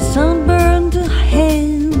 the sunburned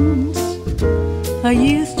hands I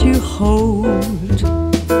used to hold.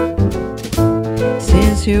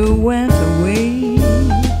 Since you went away,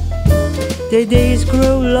 the days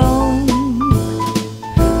grow long,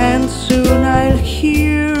 and soon I'll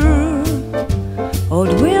hear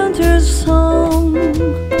old winter's song.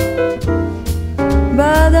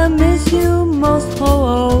 But I miss you most of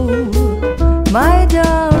all, my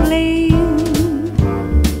darling,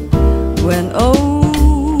 when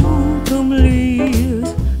autumn leaves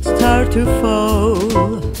start to fall.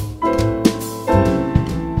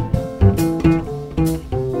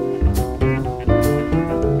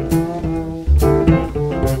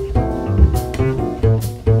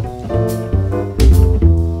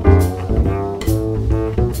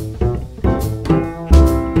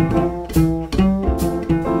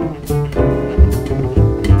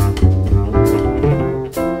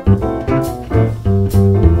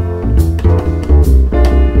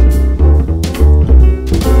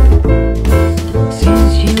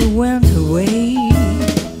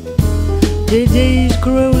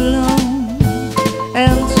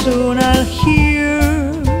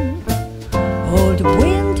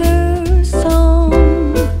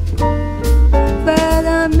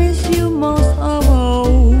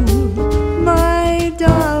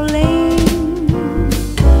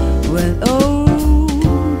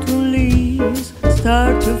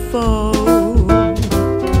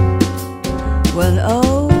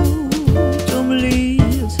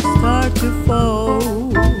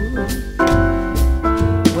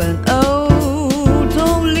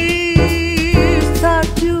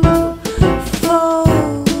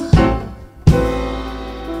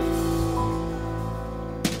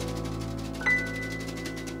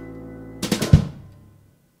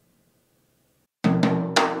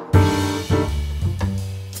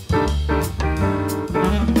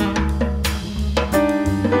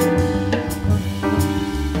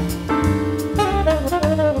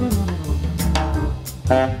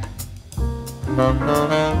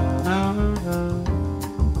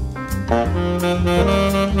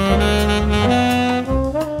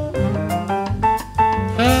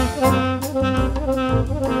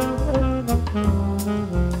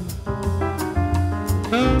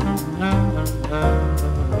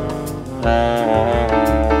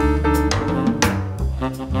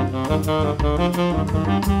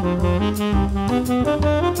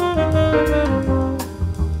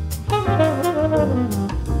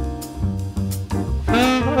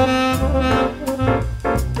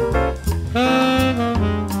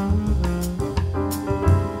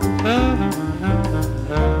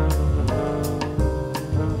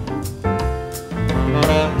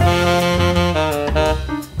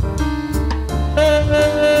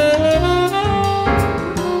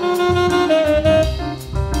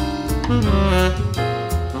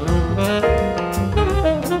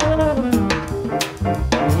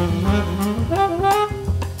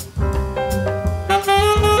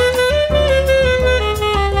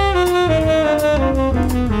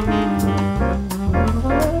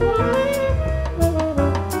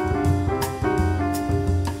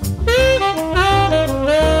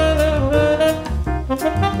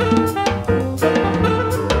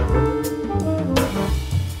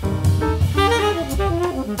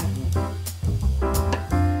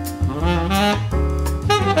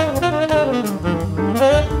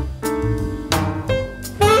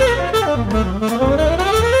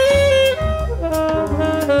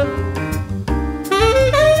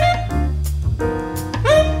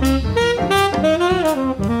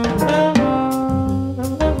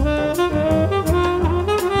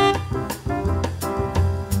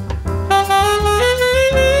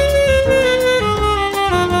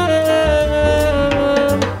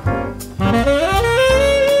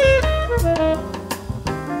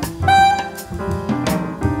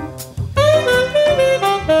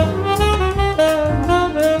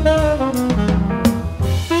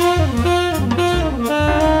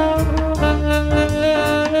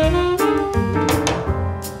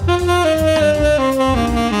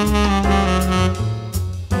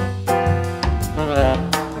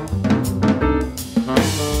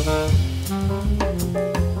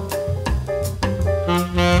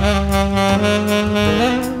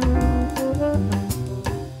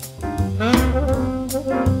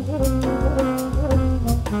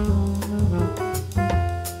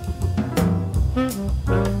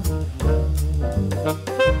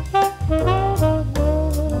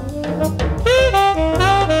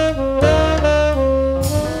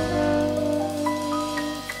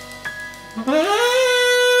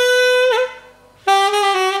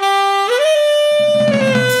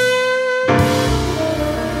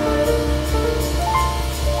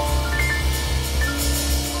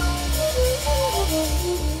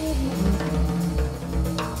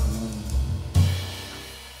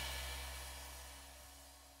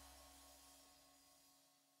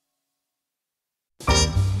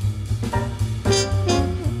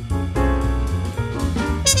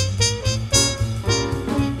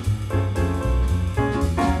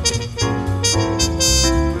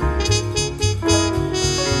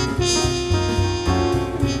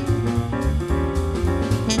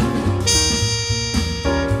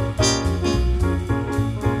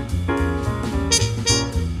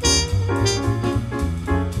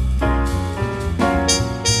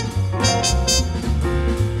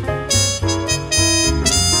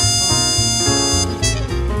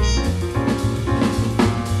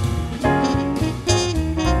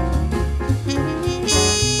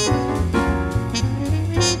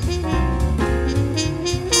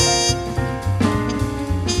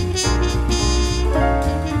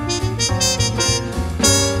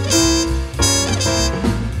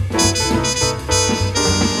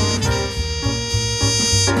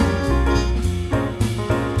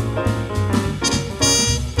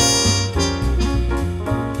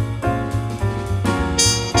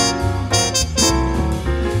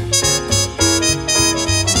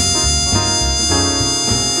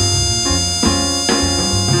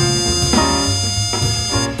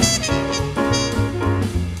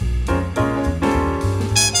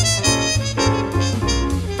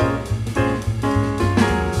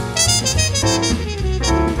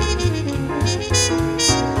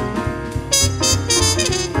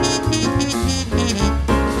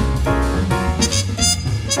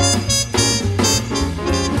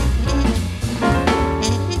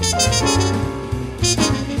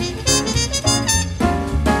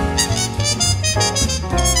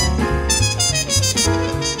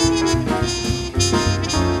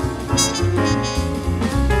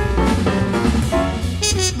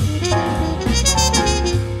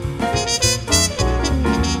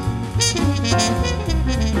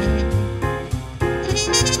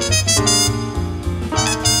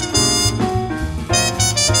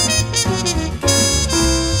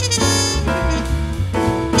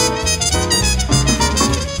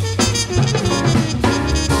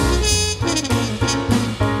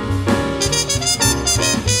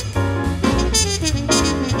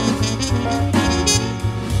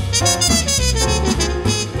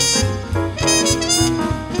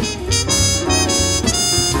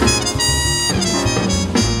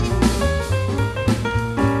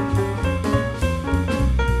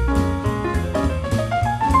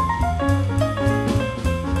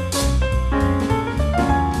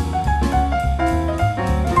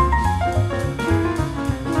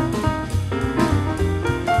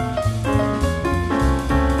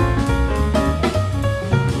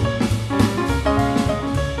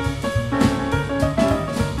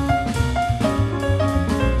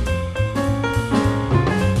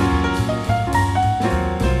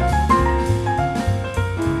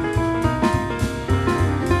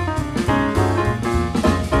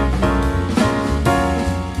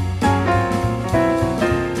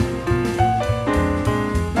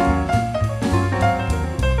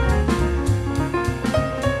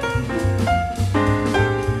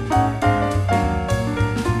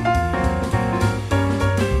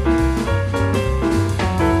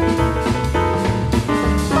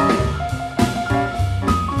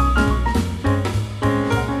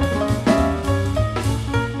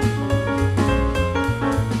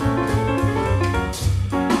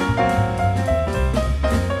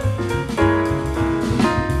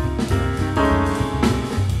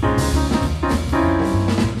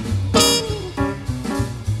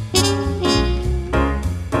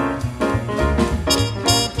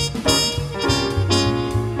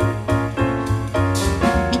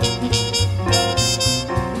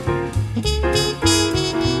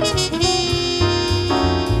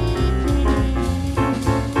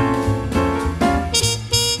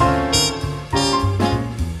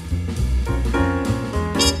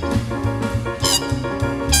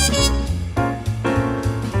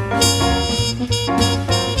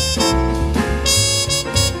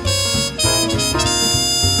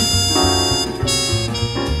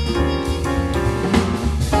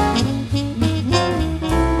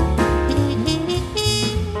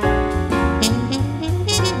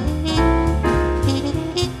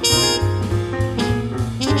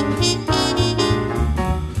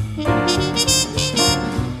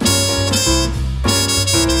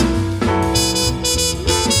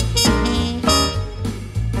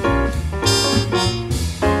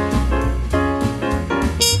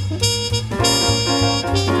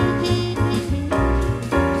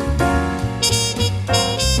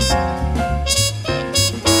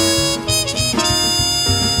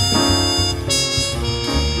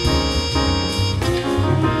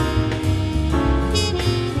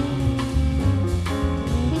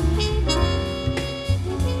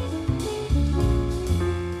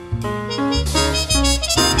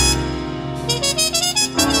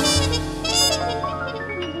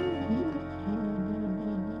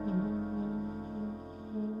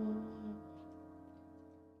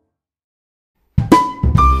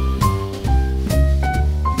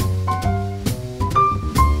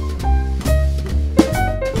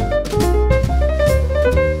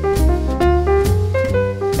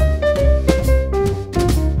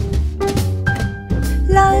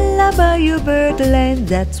 birdland,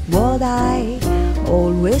 that's what I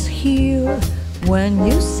always hear when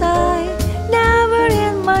you sigh. Never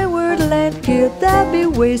in my wordland could there be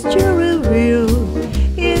ways to reveal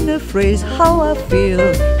in a phrase how I feel.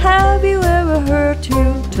 Have you ever heard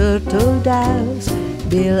two turtle doves,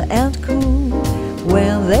 Bill and Coo,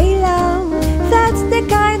 when they laugh? That's the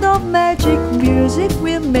kind of magic music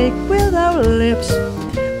we make with our lips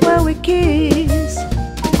when we kiss.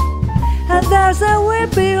 And there's a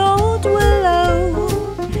weepy old willow,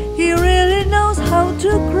 he really knows how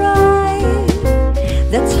to cry.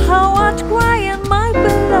 That's how I'd cry in my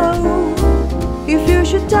pillow if you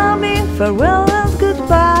should tell me farewell and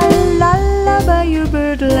goodbye. Lullaby you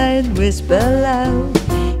birdland, whisper loud,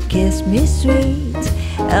 kiss me sweet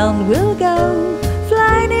and we'll go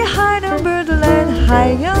flying high in birdland,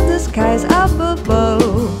 high in the skies up above.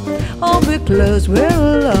 Oh, we're close, we're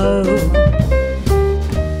low.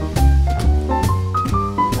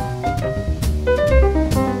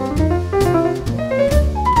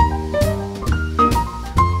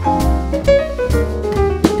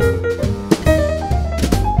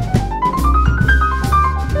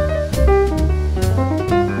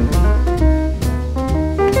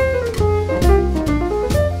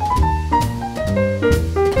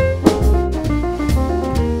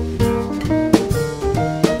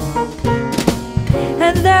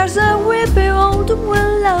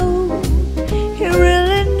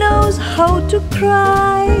 How to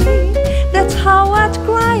cry, that's how I'd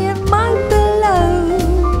cry in my pillow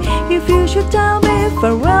if you should tell me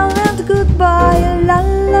farewell and goodbye.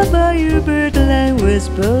 Lullaby you birdland,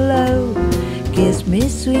 whisper low, kiss me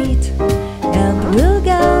sweet and we'll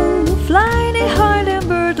go flying high in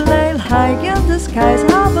birdland, high in the skies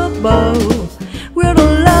up above. We're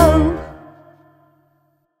alone.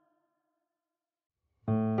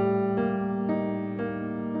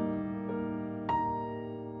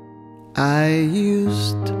 I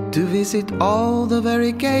used to visit all the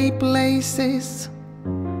very gay places,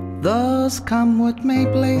 those come what may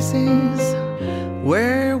places,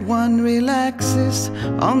 where one relaxes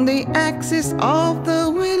on the axis of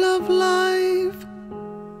the wheel of life,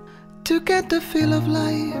 to get the feel of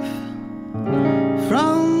life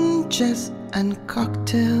from jazz and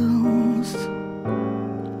cocktails.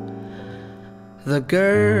 The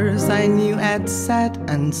girls I knew had sad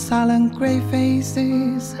and silent grey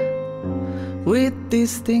faces, with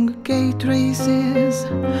distinct gay traces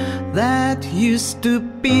that used to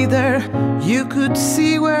be there. You could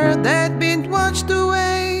see where they'd been washed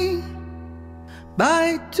away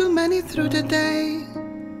by too many through the day.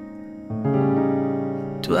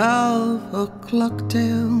 12 o'clock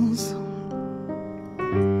tales.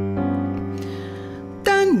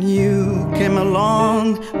 Then you came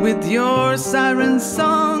along with your siren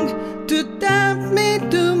song to tempt me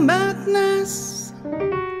to madness.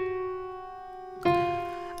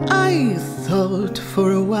 I thought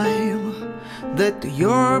for a while that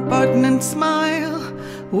your poignant smile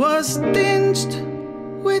was tinged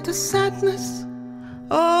with the sadness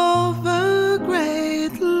of a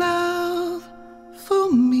great love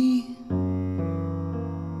for me.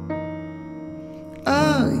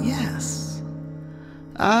 Oh yes,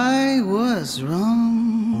 I was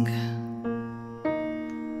wrong.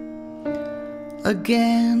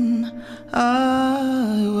 Again,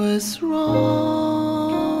 I was wrong.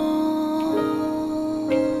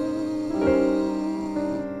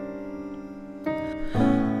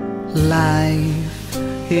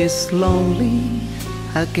 Life is lonely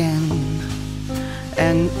again,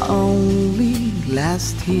 and only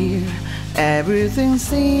last year everything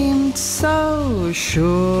seemed so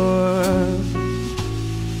sure.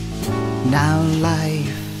 Now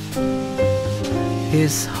life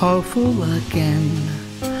is hopeful again,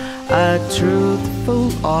 a truth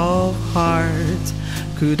full of heart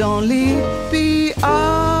could only be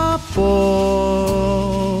a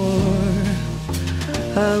bore.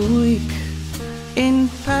 A week in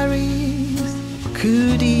Paris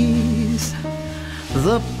could ease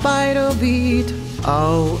the bite of it.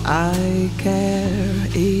 All I care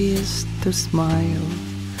is to smile.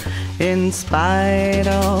 In spite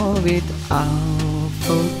of it, I'll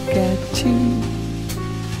forget you.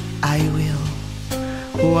 I will,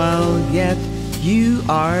 while yet you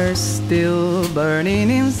are still burning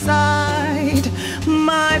inside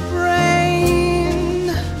my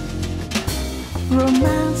brain.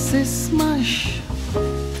 Romance is mush,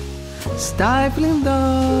 stifling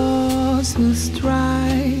those who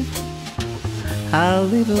strive. I'll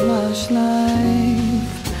live a lush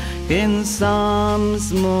life in some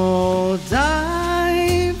small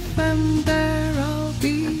dive, and there I'll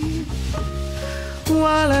be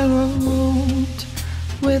while I wrote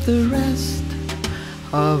with the rest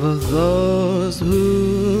of those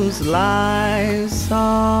whose lives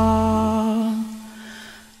are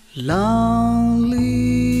lonely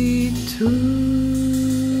too.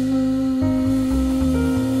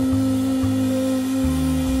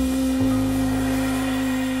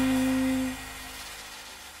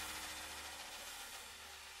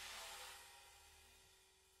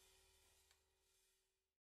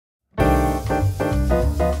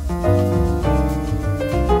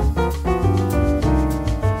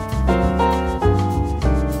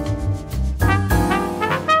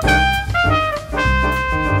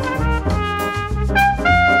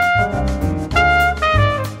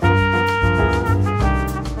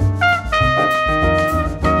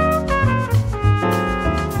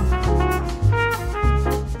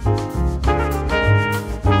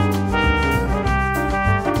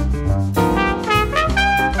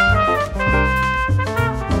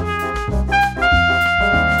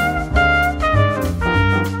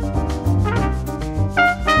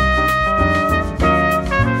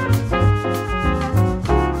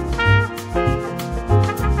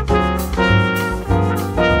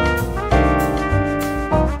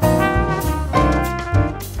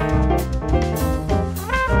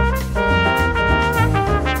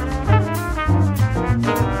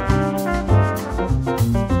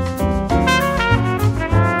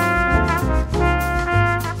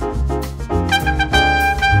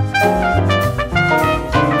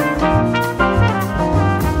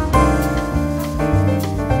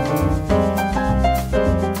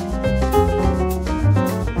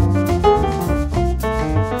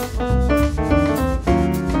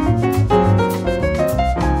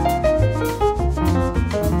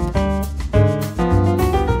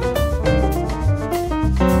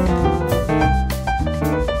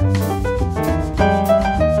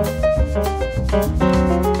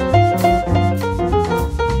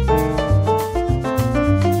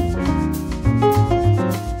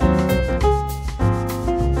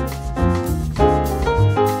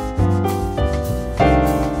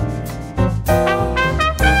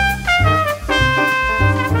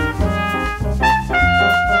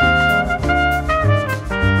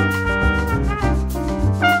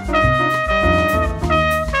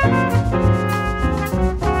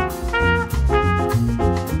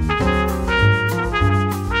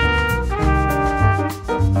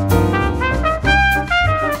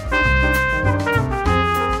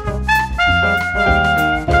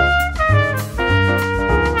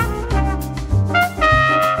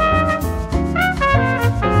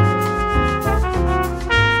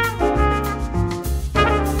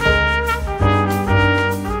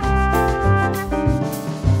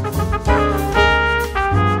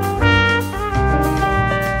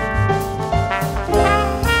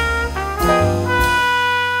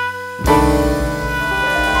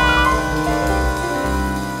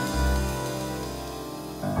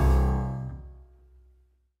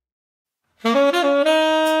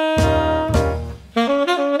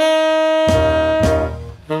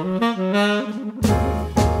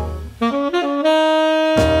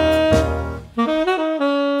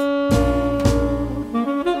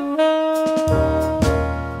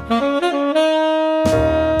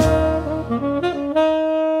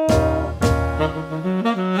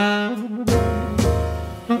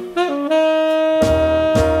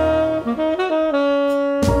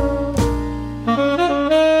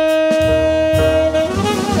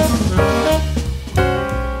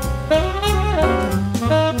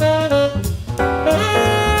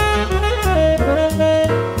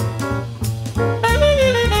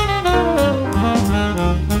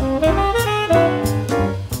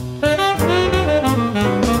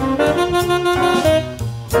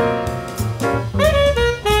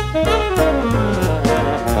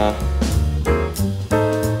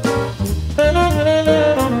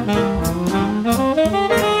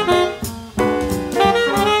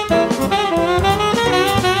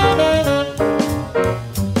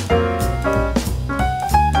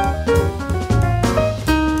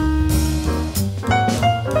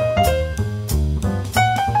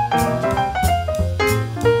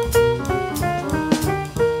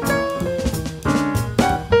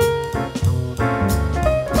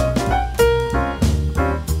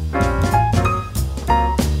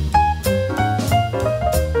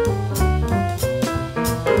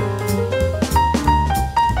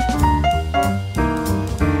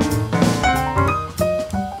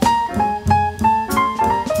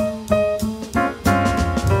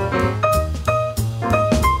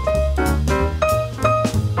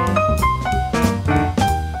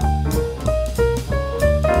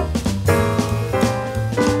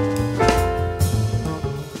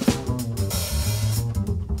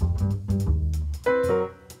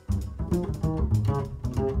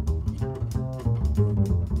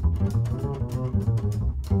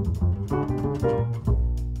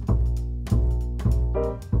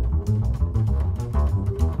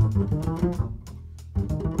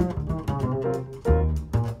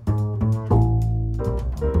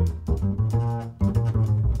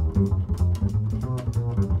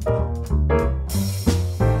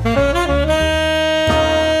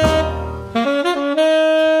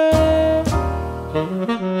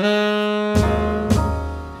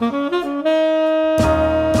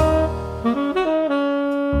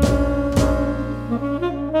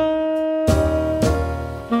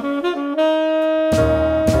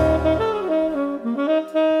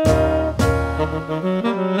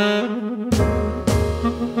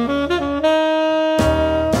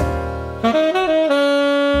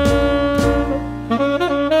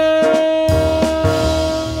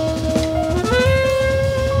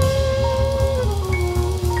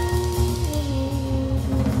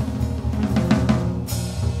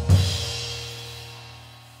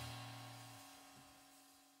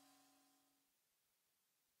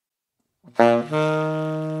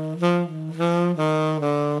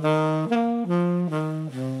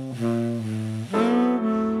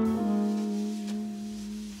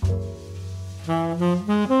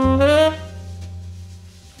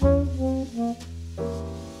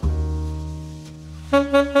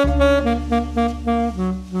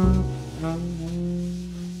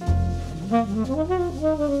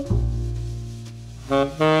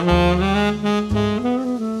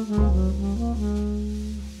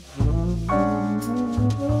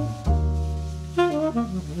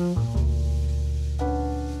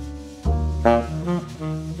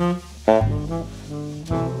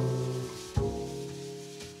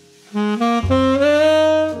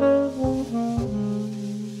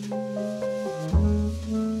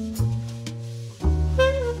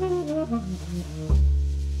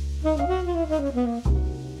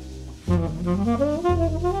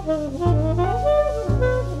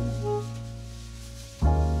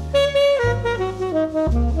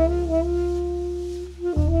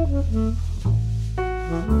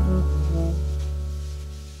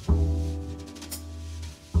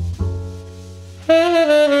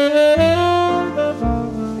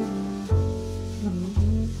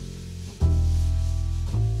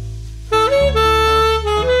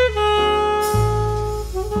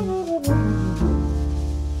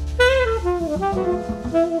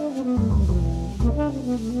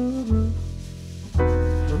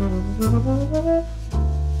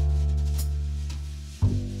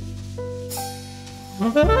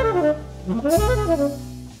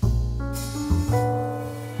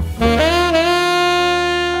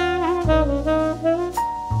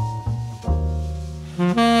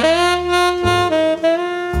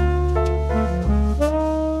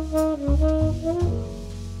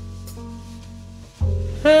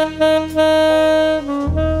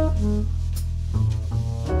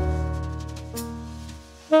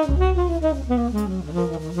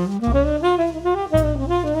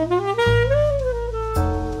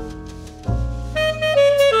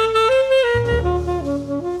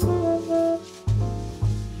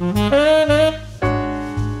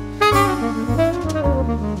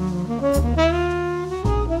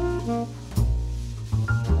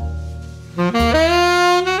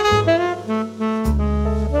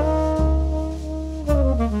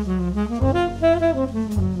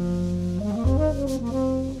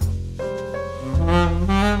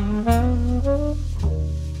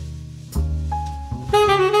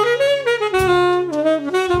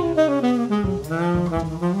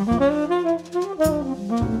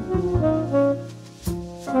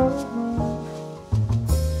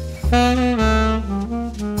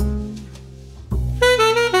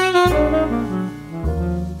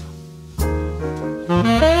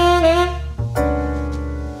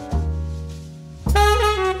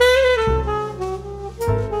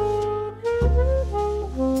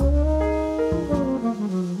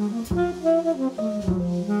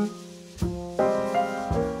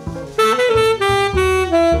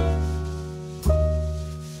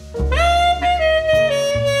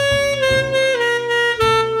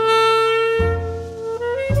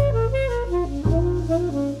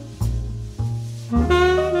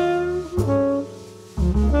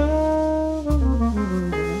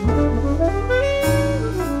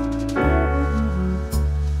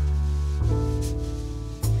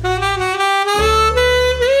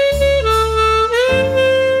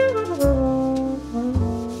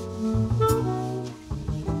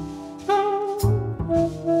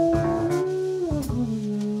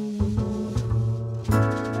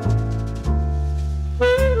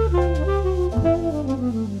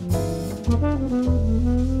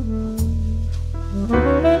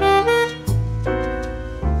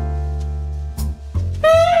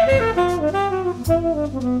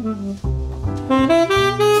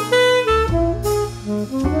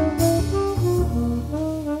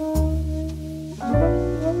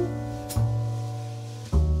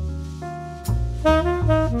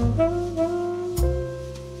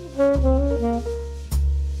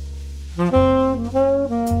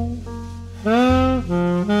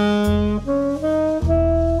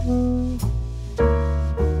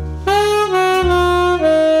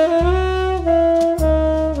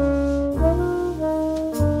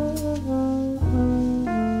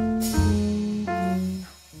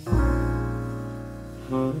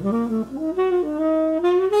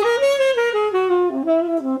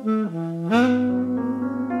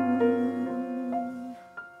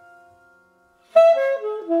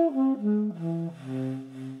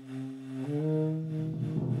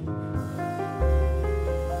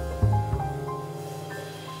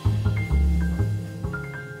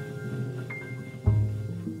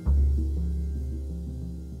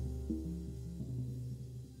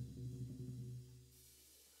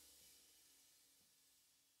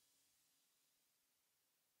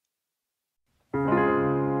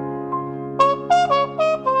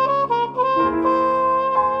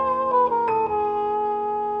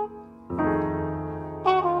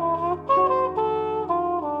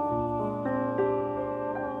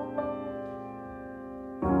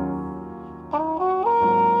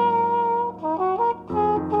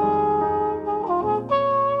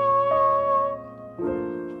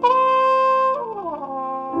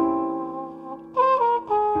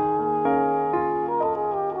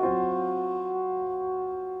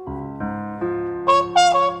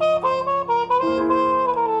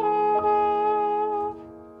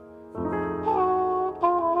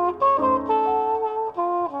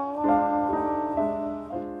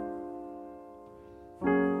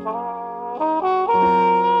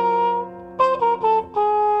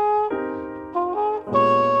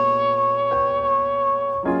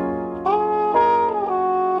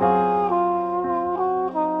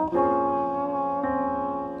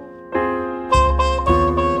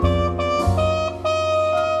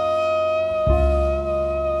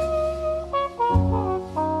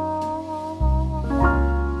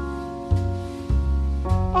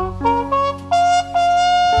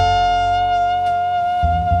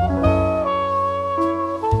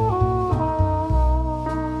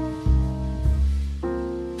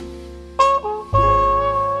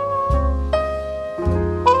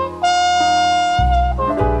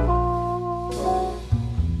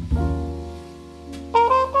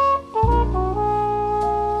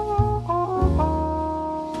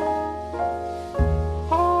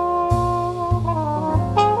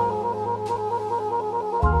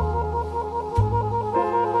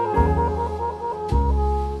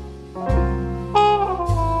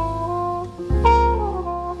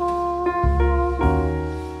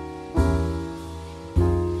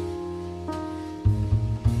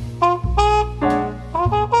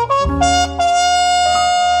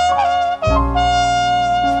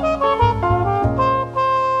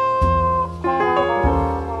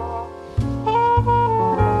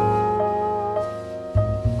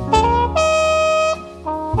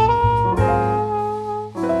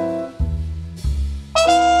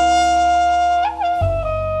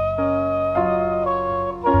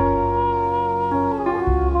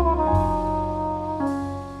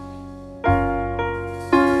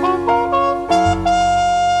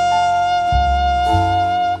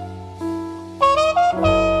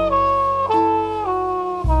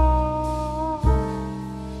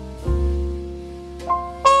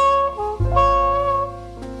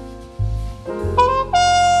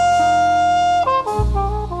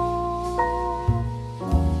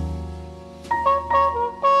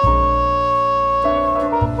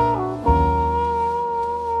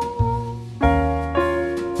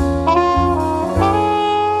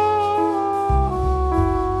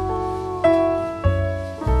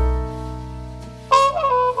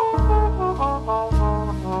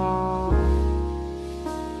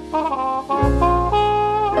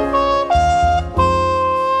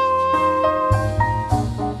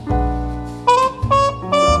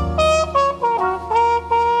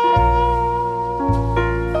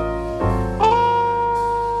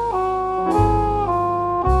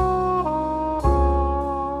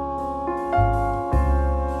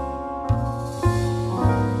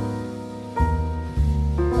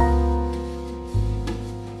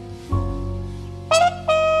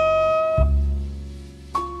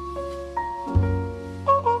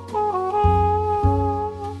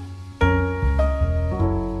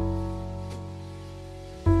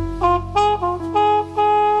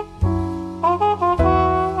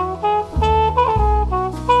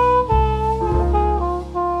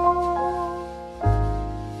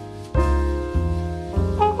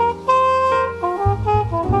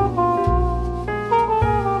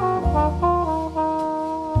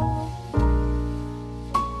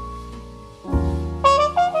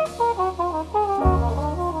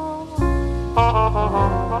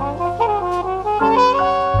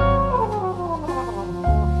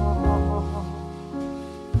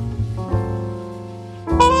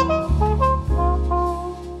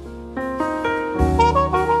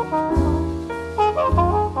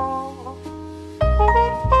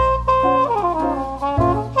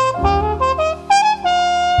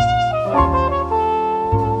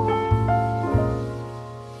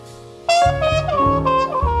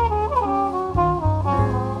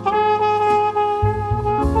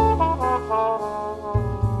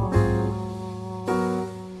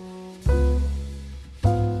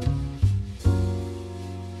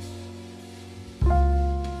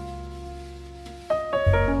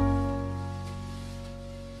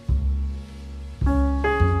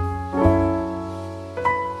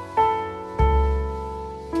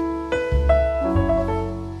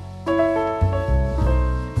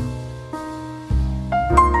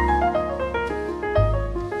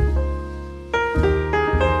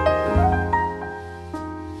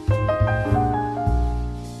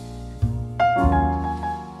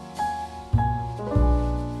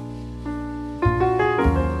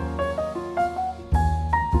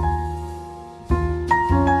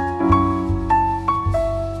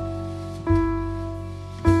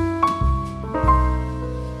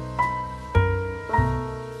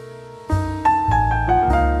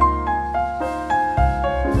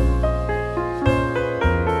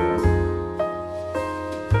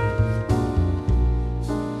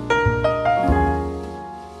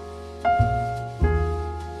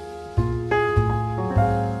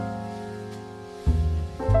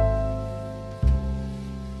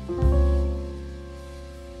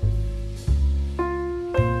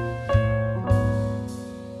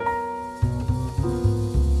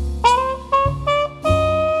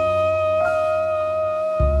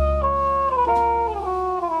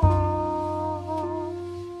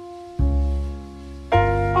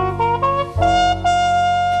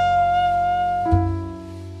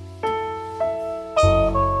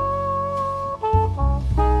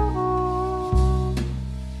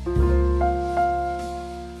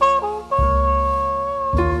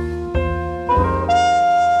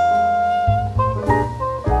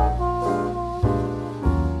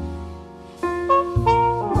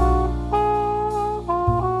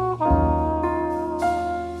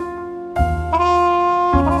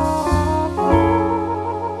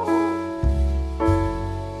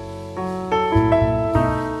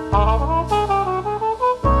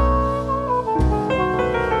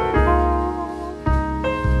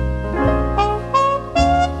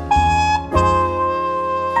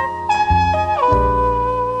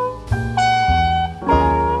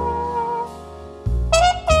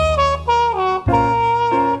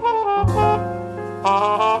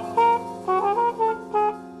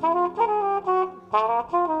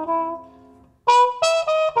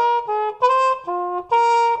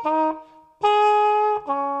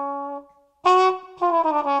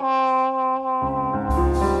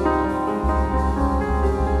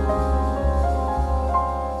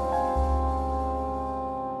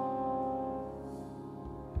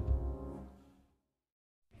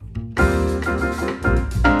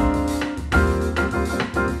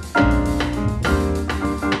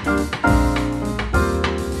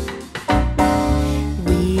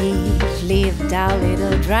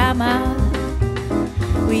 drama.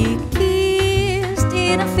 We kissed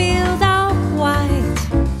in a field of white,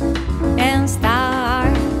 and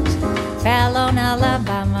stars fell on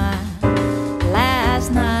Alabama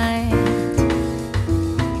last night.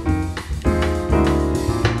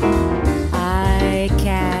 I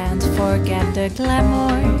can't forget the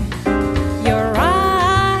glamour. Your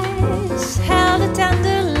eyes held a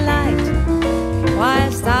tender light,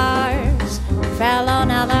 while stars fell on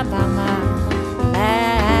Alabama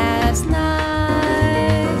last night.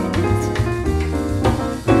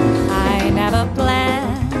 I never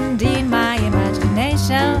planned in my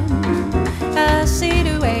imagination a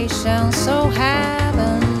situation so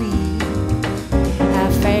heavenly, a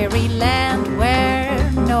fairyland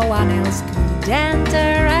where no one else could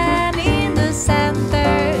enter, and in the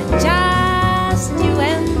center just you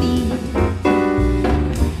and me.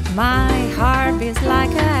 My heart beats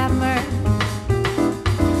like a hammer,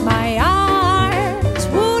 my arms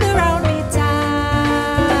would around me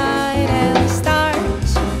tight, and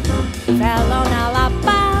stars fell on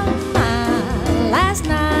Alabama last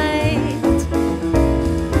night.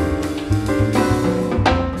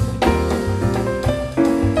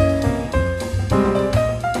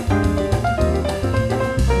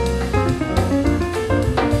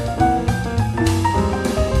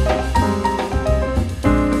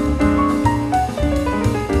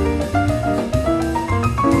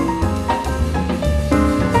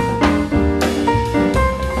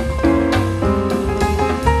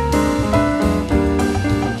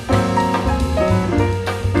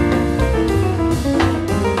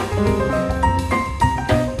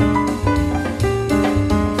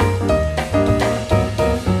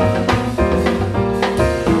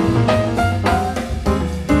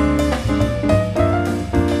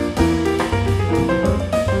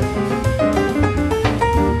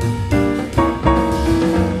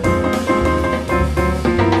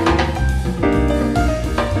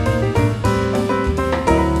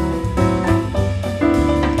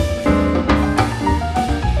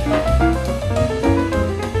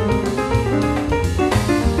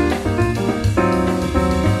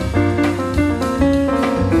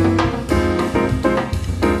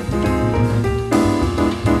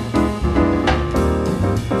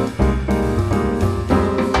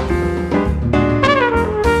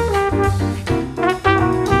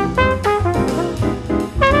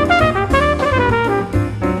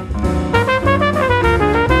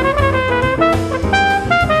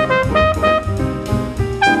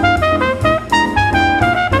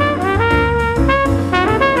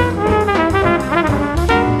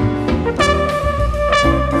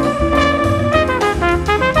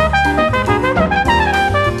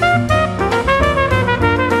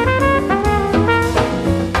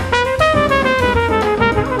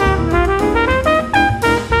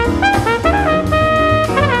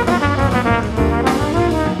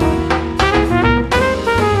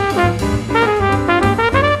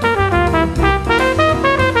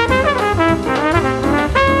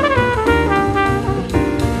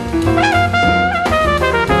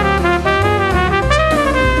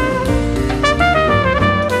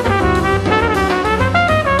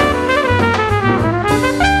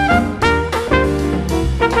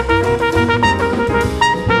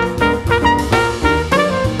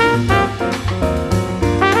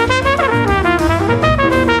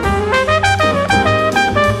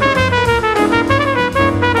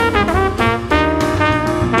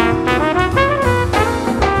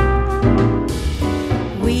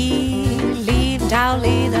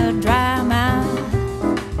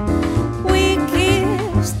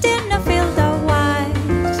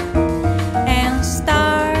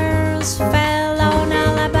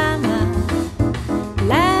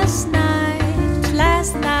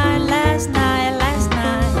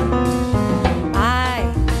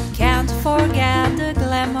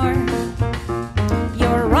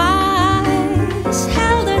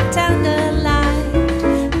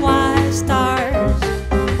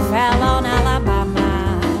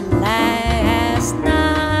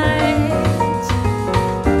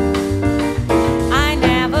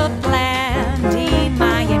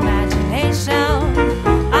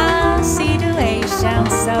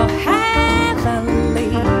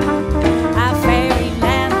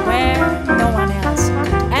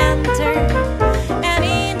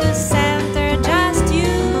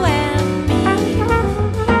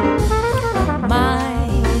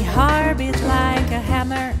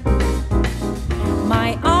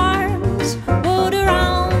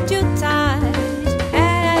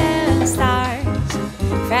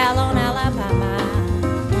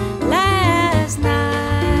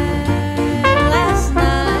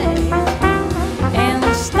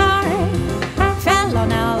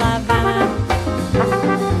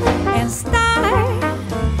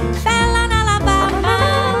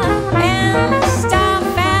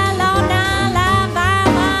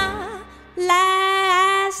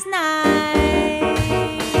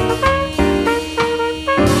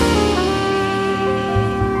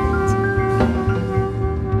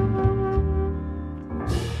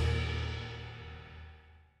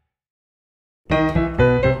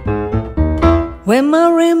 When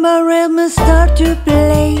marimba rhythm start to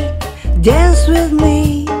play, dance with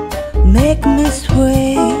me, make me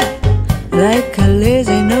sway. Like a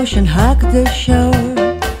lazy ocean, hug the shore.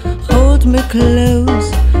 Hold me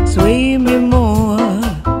close, sway me more.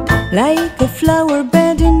 Like a flower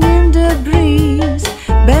bending in the breeze,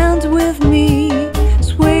 bend with me,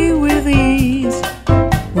 sway with ease.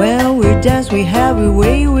 When we dance we have a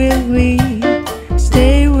way with me.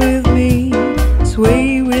 Stay with me,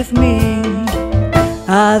 sway with me.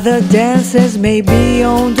 Other dancers may be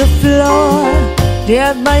on the floor,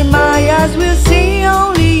 yet by my eyes will see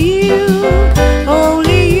only you.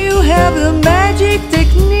 Only you have the magic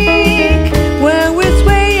technique. When we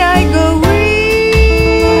sway I go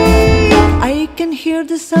weak. I can hear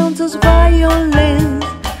the sounds of violins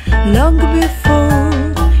long before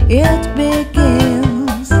it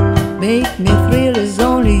begins. Make me thrill as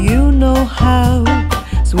only you know how.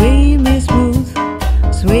 Sway me smooth,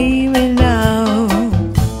 sway me now.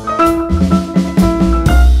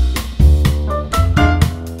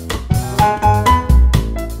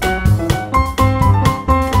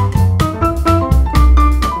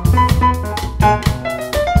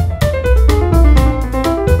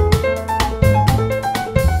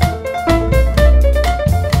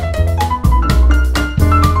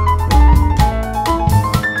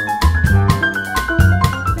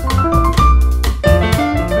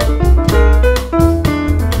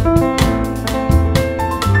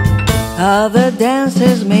 Other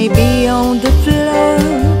dancers may be on the floor,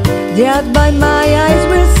 yet by my eyes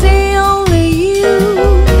will see only you.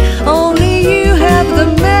 Only you have the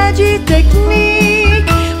magic technique.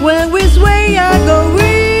 When we sway I go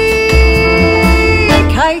weak.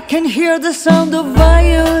 I can hear the sound of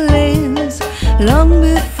violins long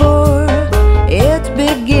before it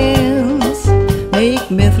begins. Make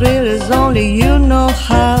me thrill as only you know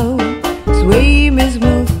how. Sway me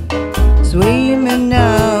smooth, sway me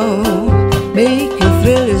now. Make you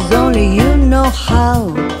thrill as only you know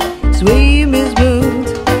how. Sway me smooth,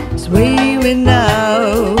 sway me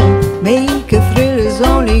now. Make you thrill as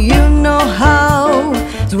only you know how.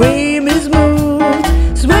 Sway me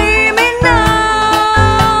smooth, sway me now.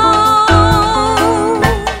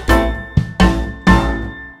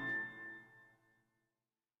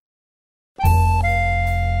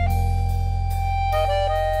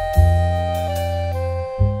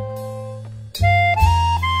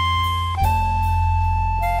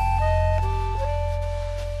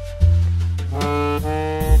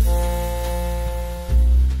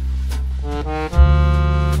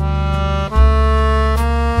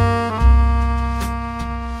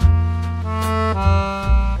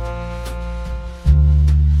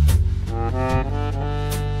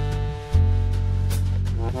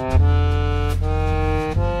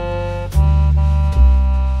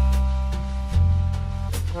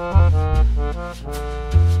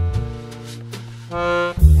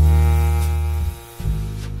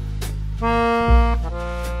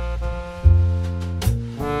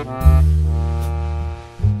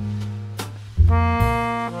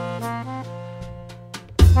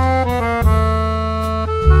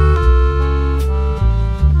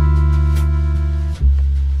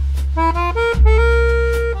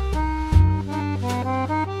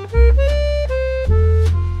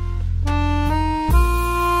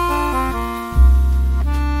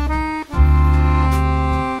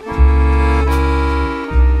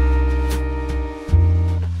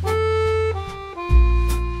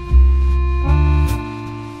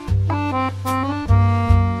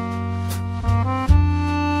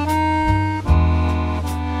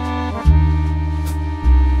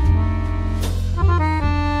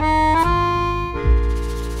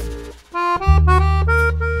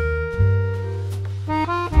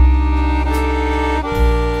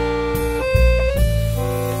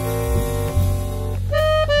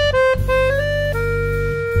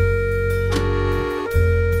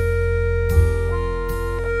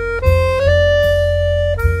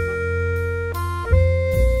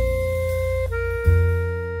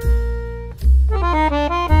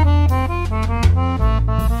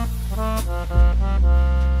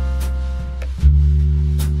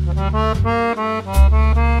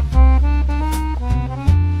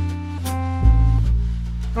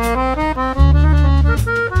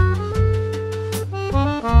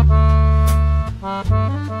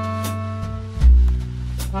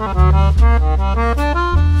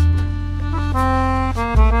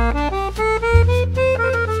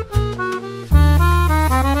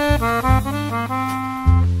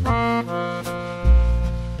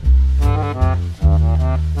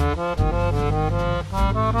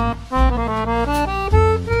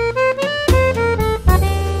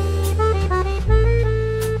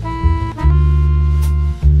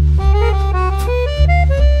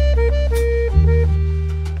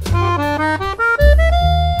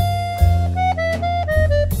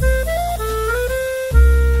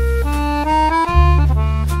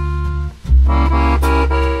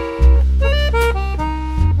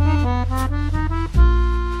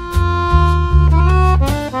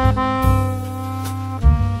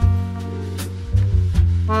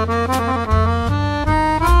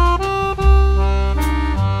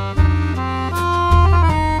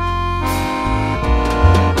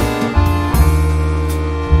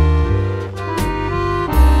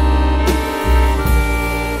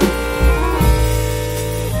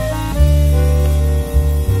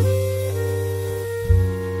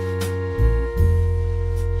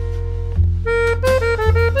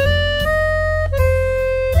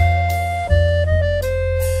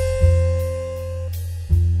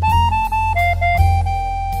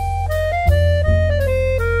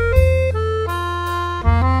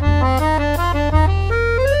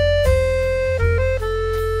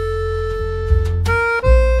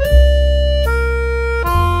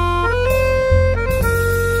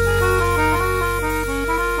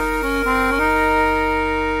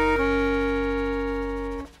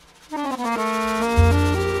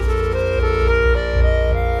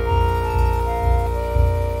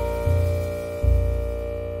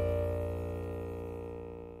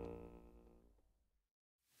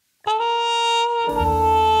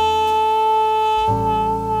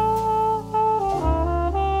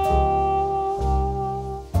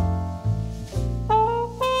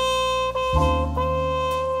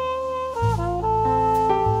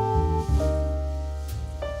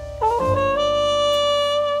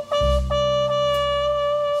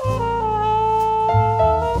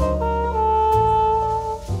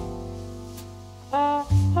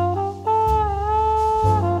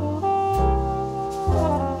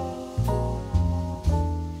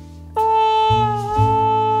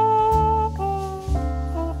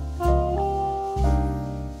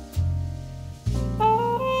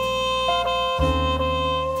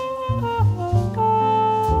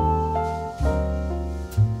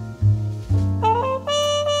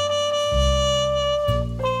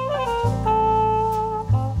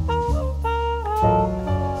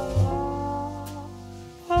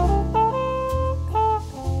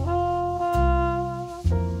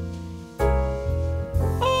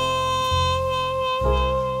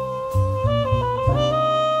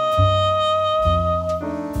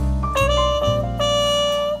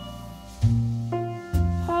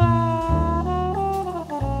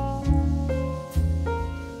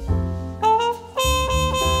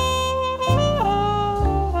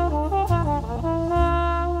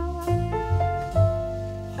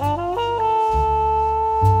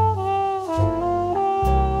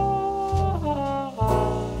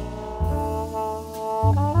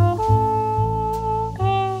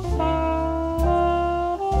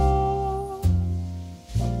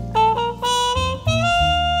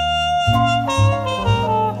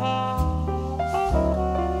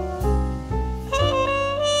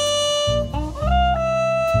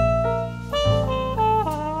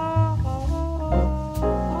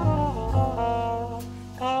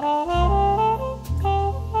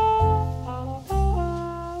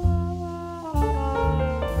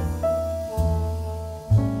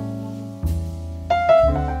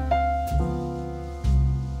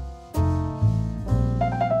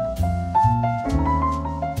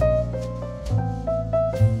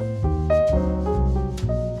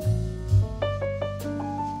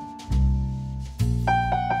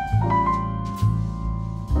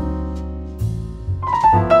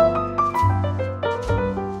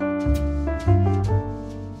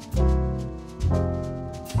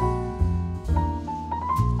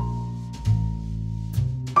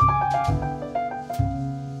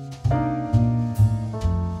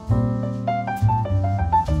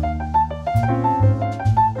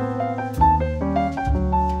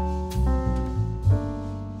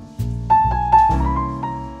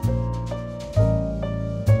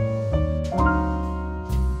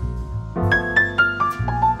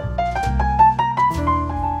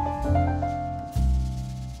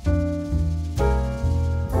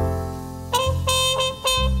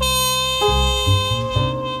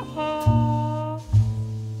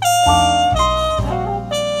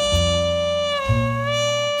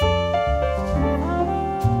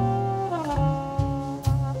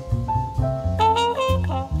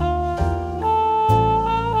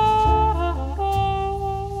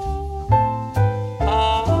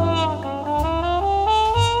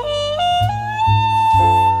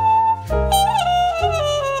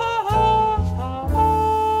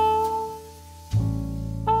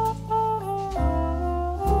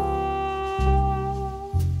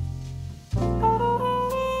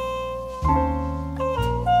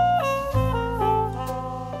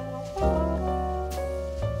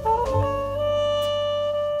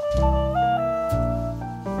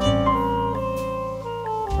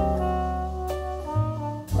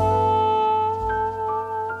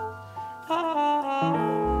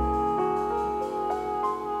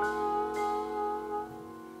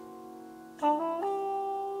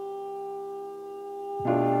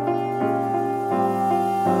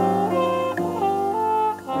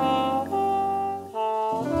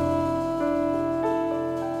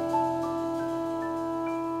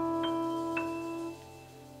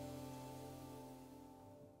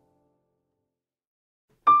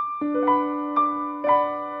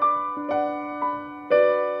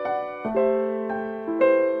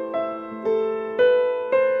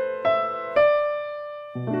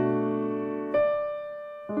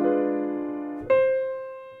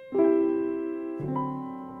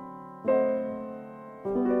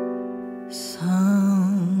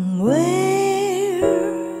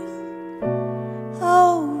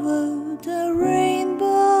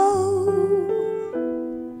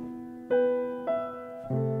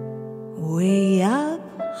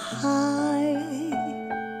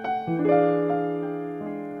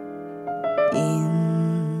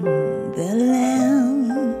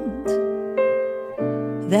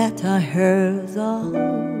 that I heard of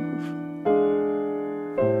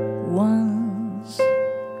once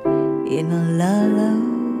in a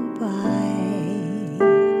lullaby.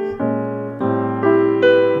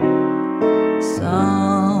 Somewhere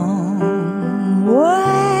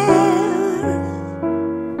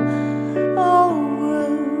over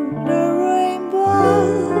the rainbow,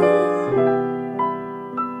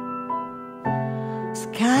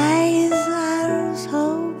 skies are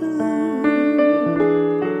so blue,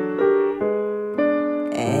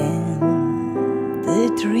 and the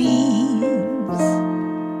dreams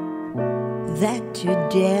that you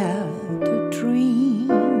dare to dream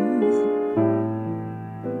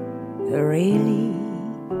really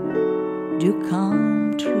do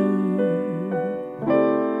come true.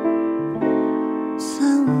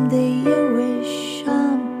 Someday you wish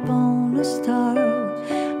upon a star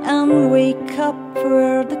and wake up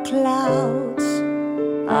where the clouds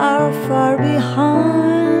are far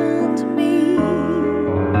behind me.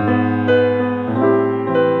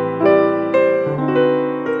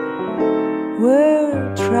 Where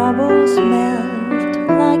troubles melt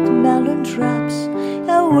like melon drops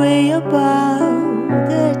away above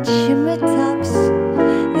the chimney tops.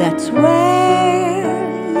 That's where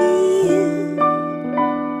you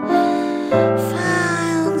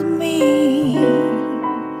found me.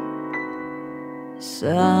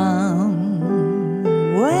 Somewhere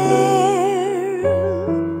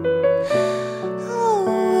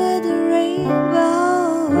over the rainbow,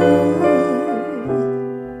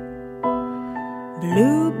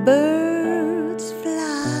 bluebirds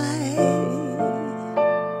fly,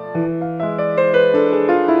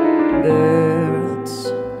 birds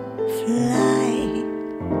fly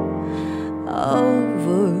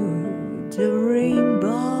over the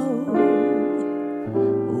rainbow.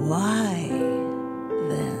 Why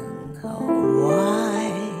then, oh why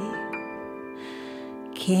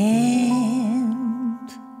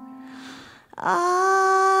can't I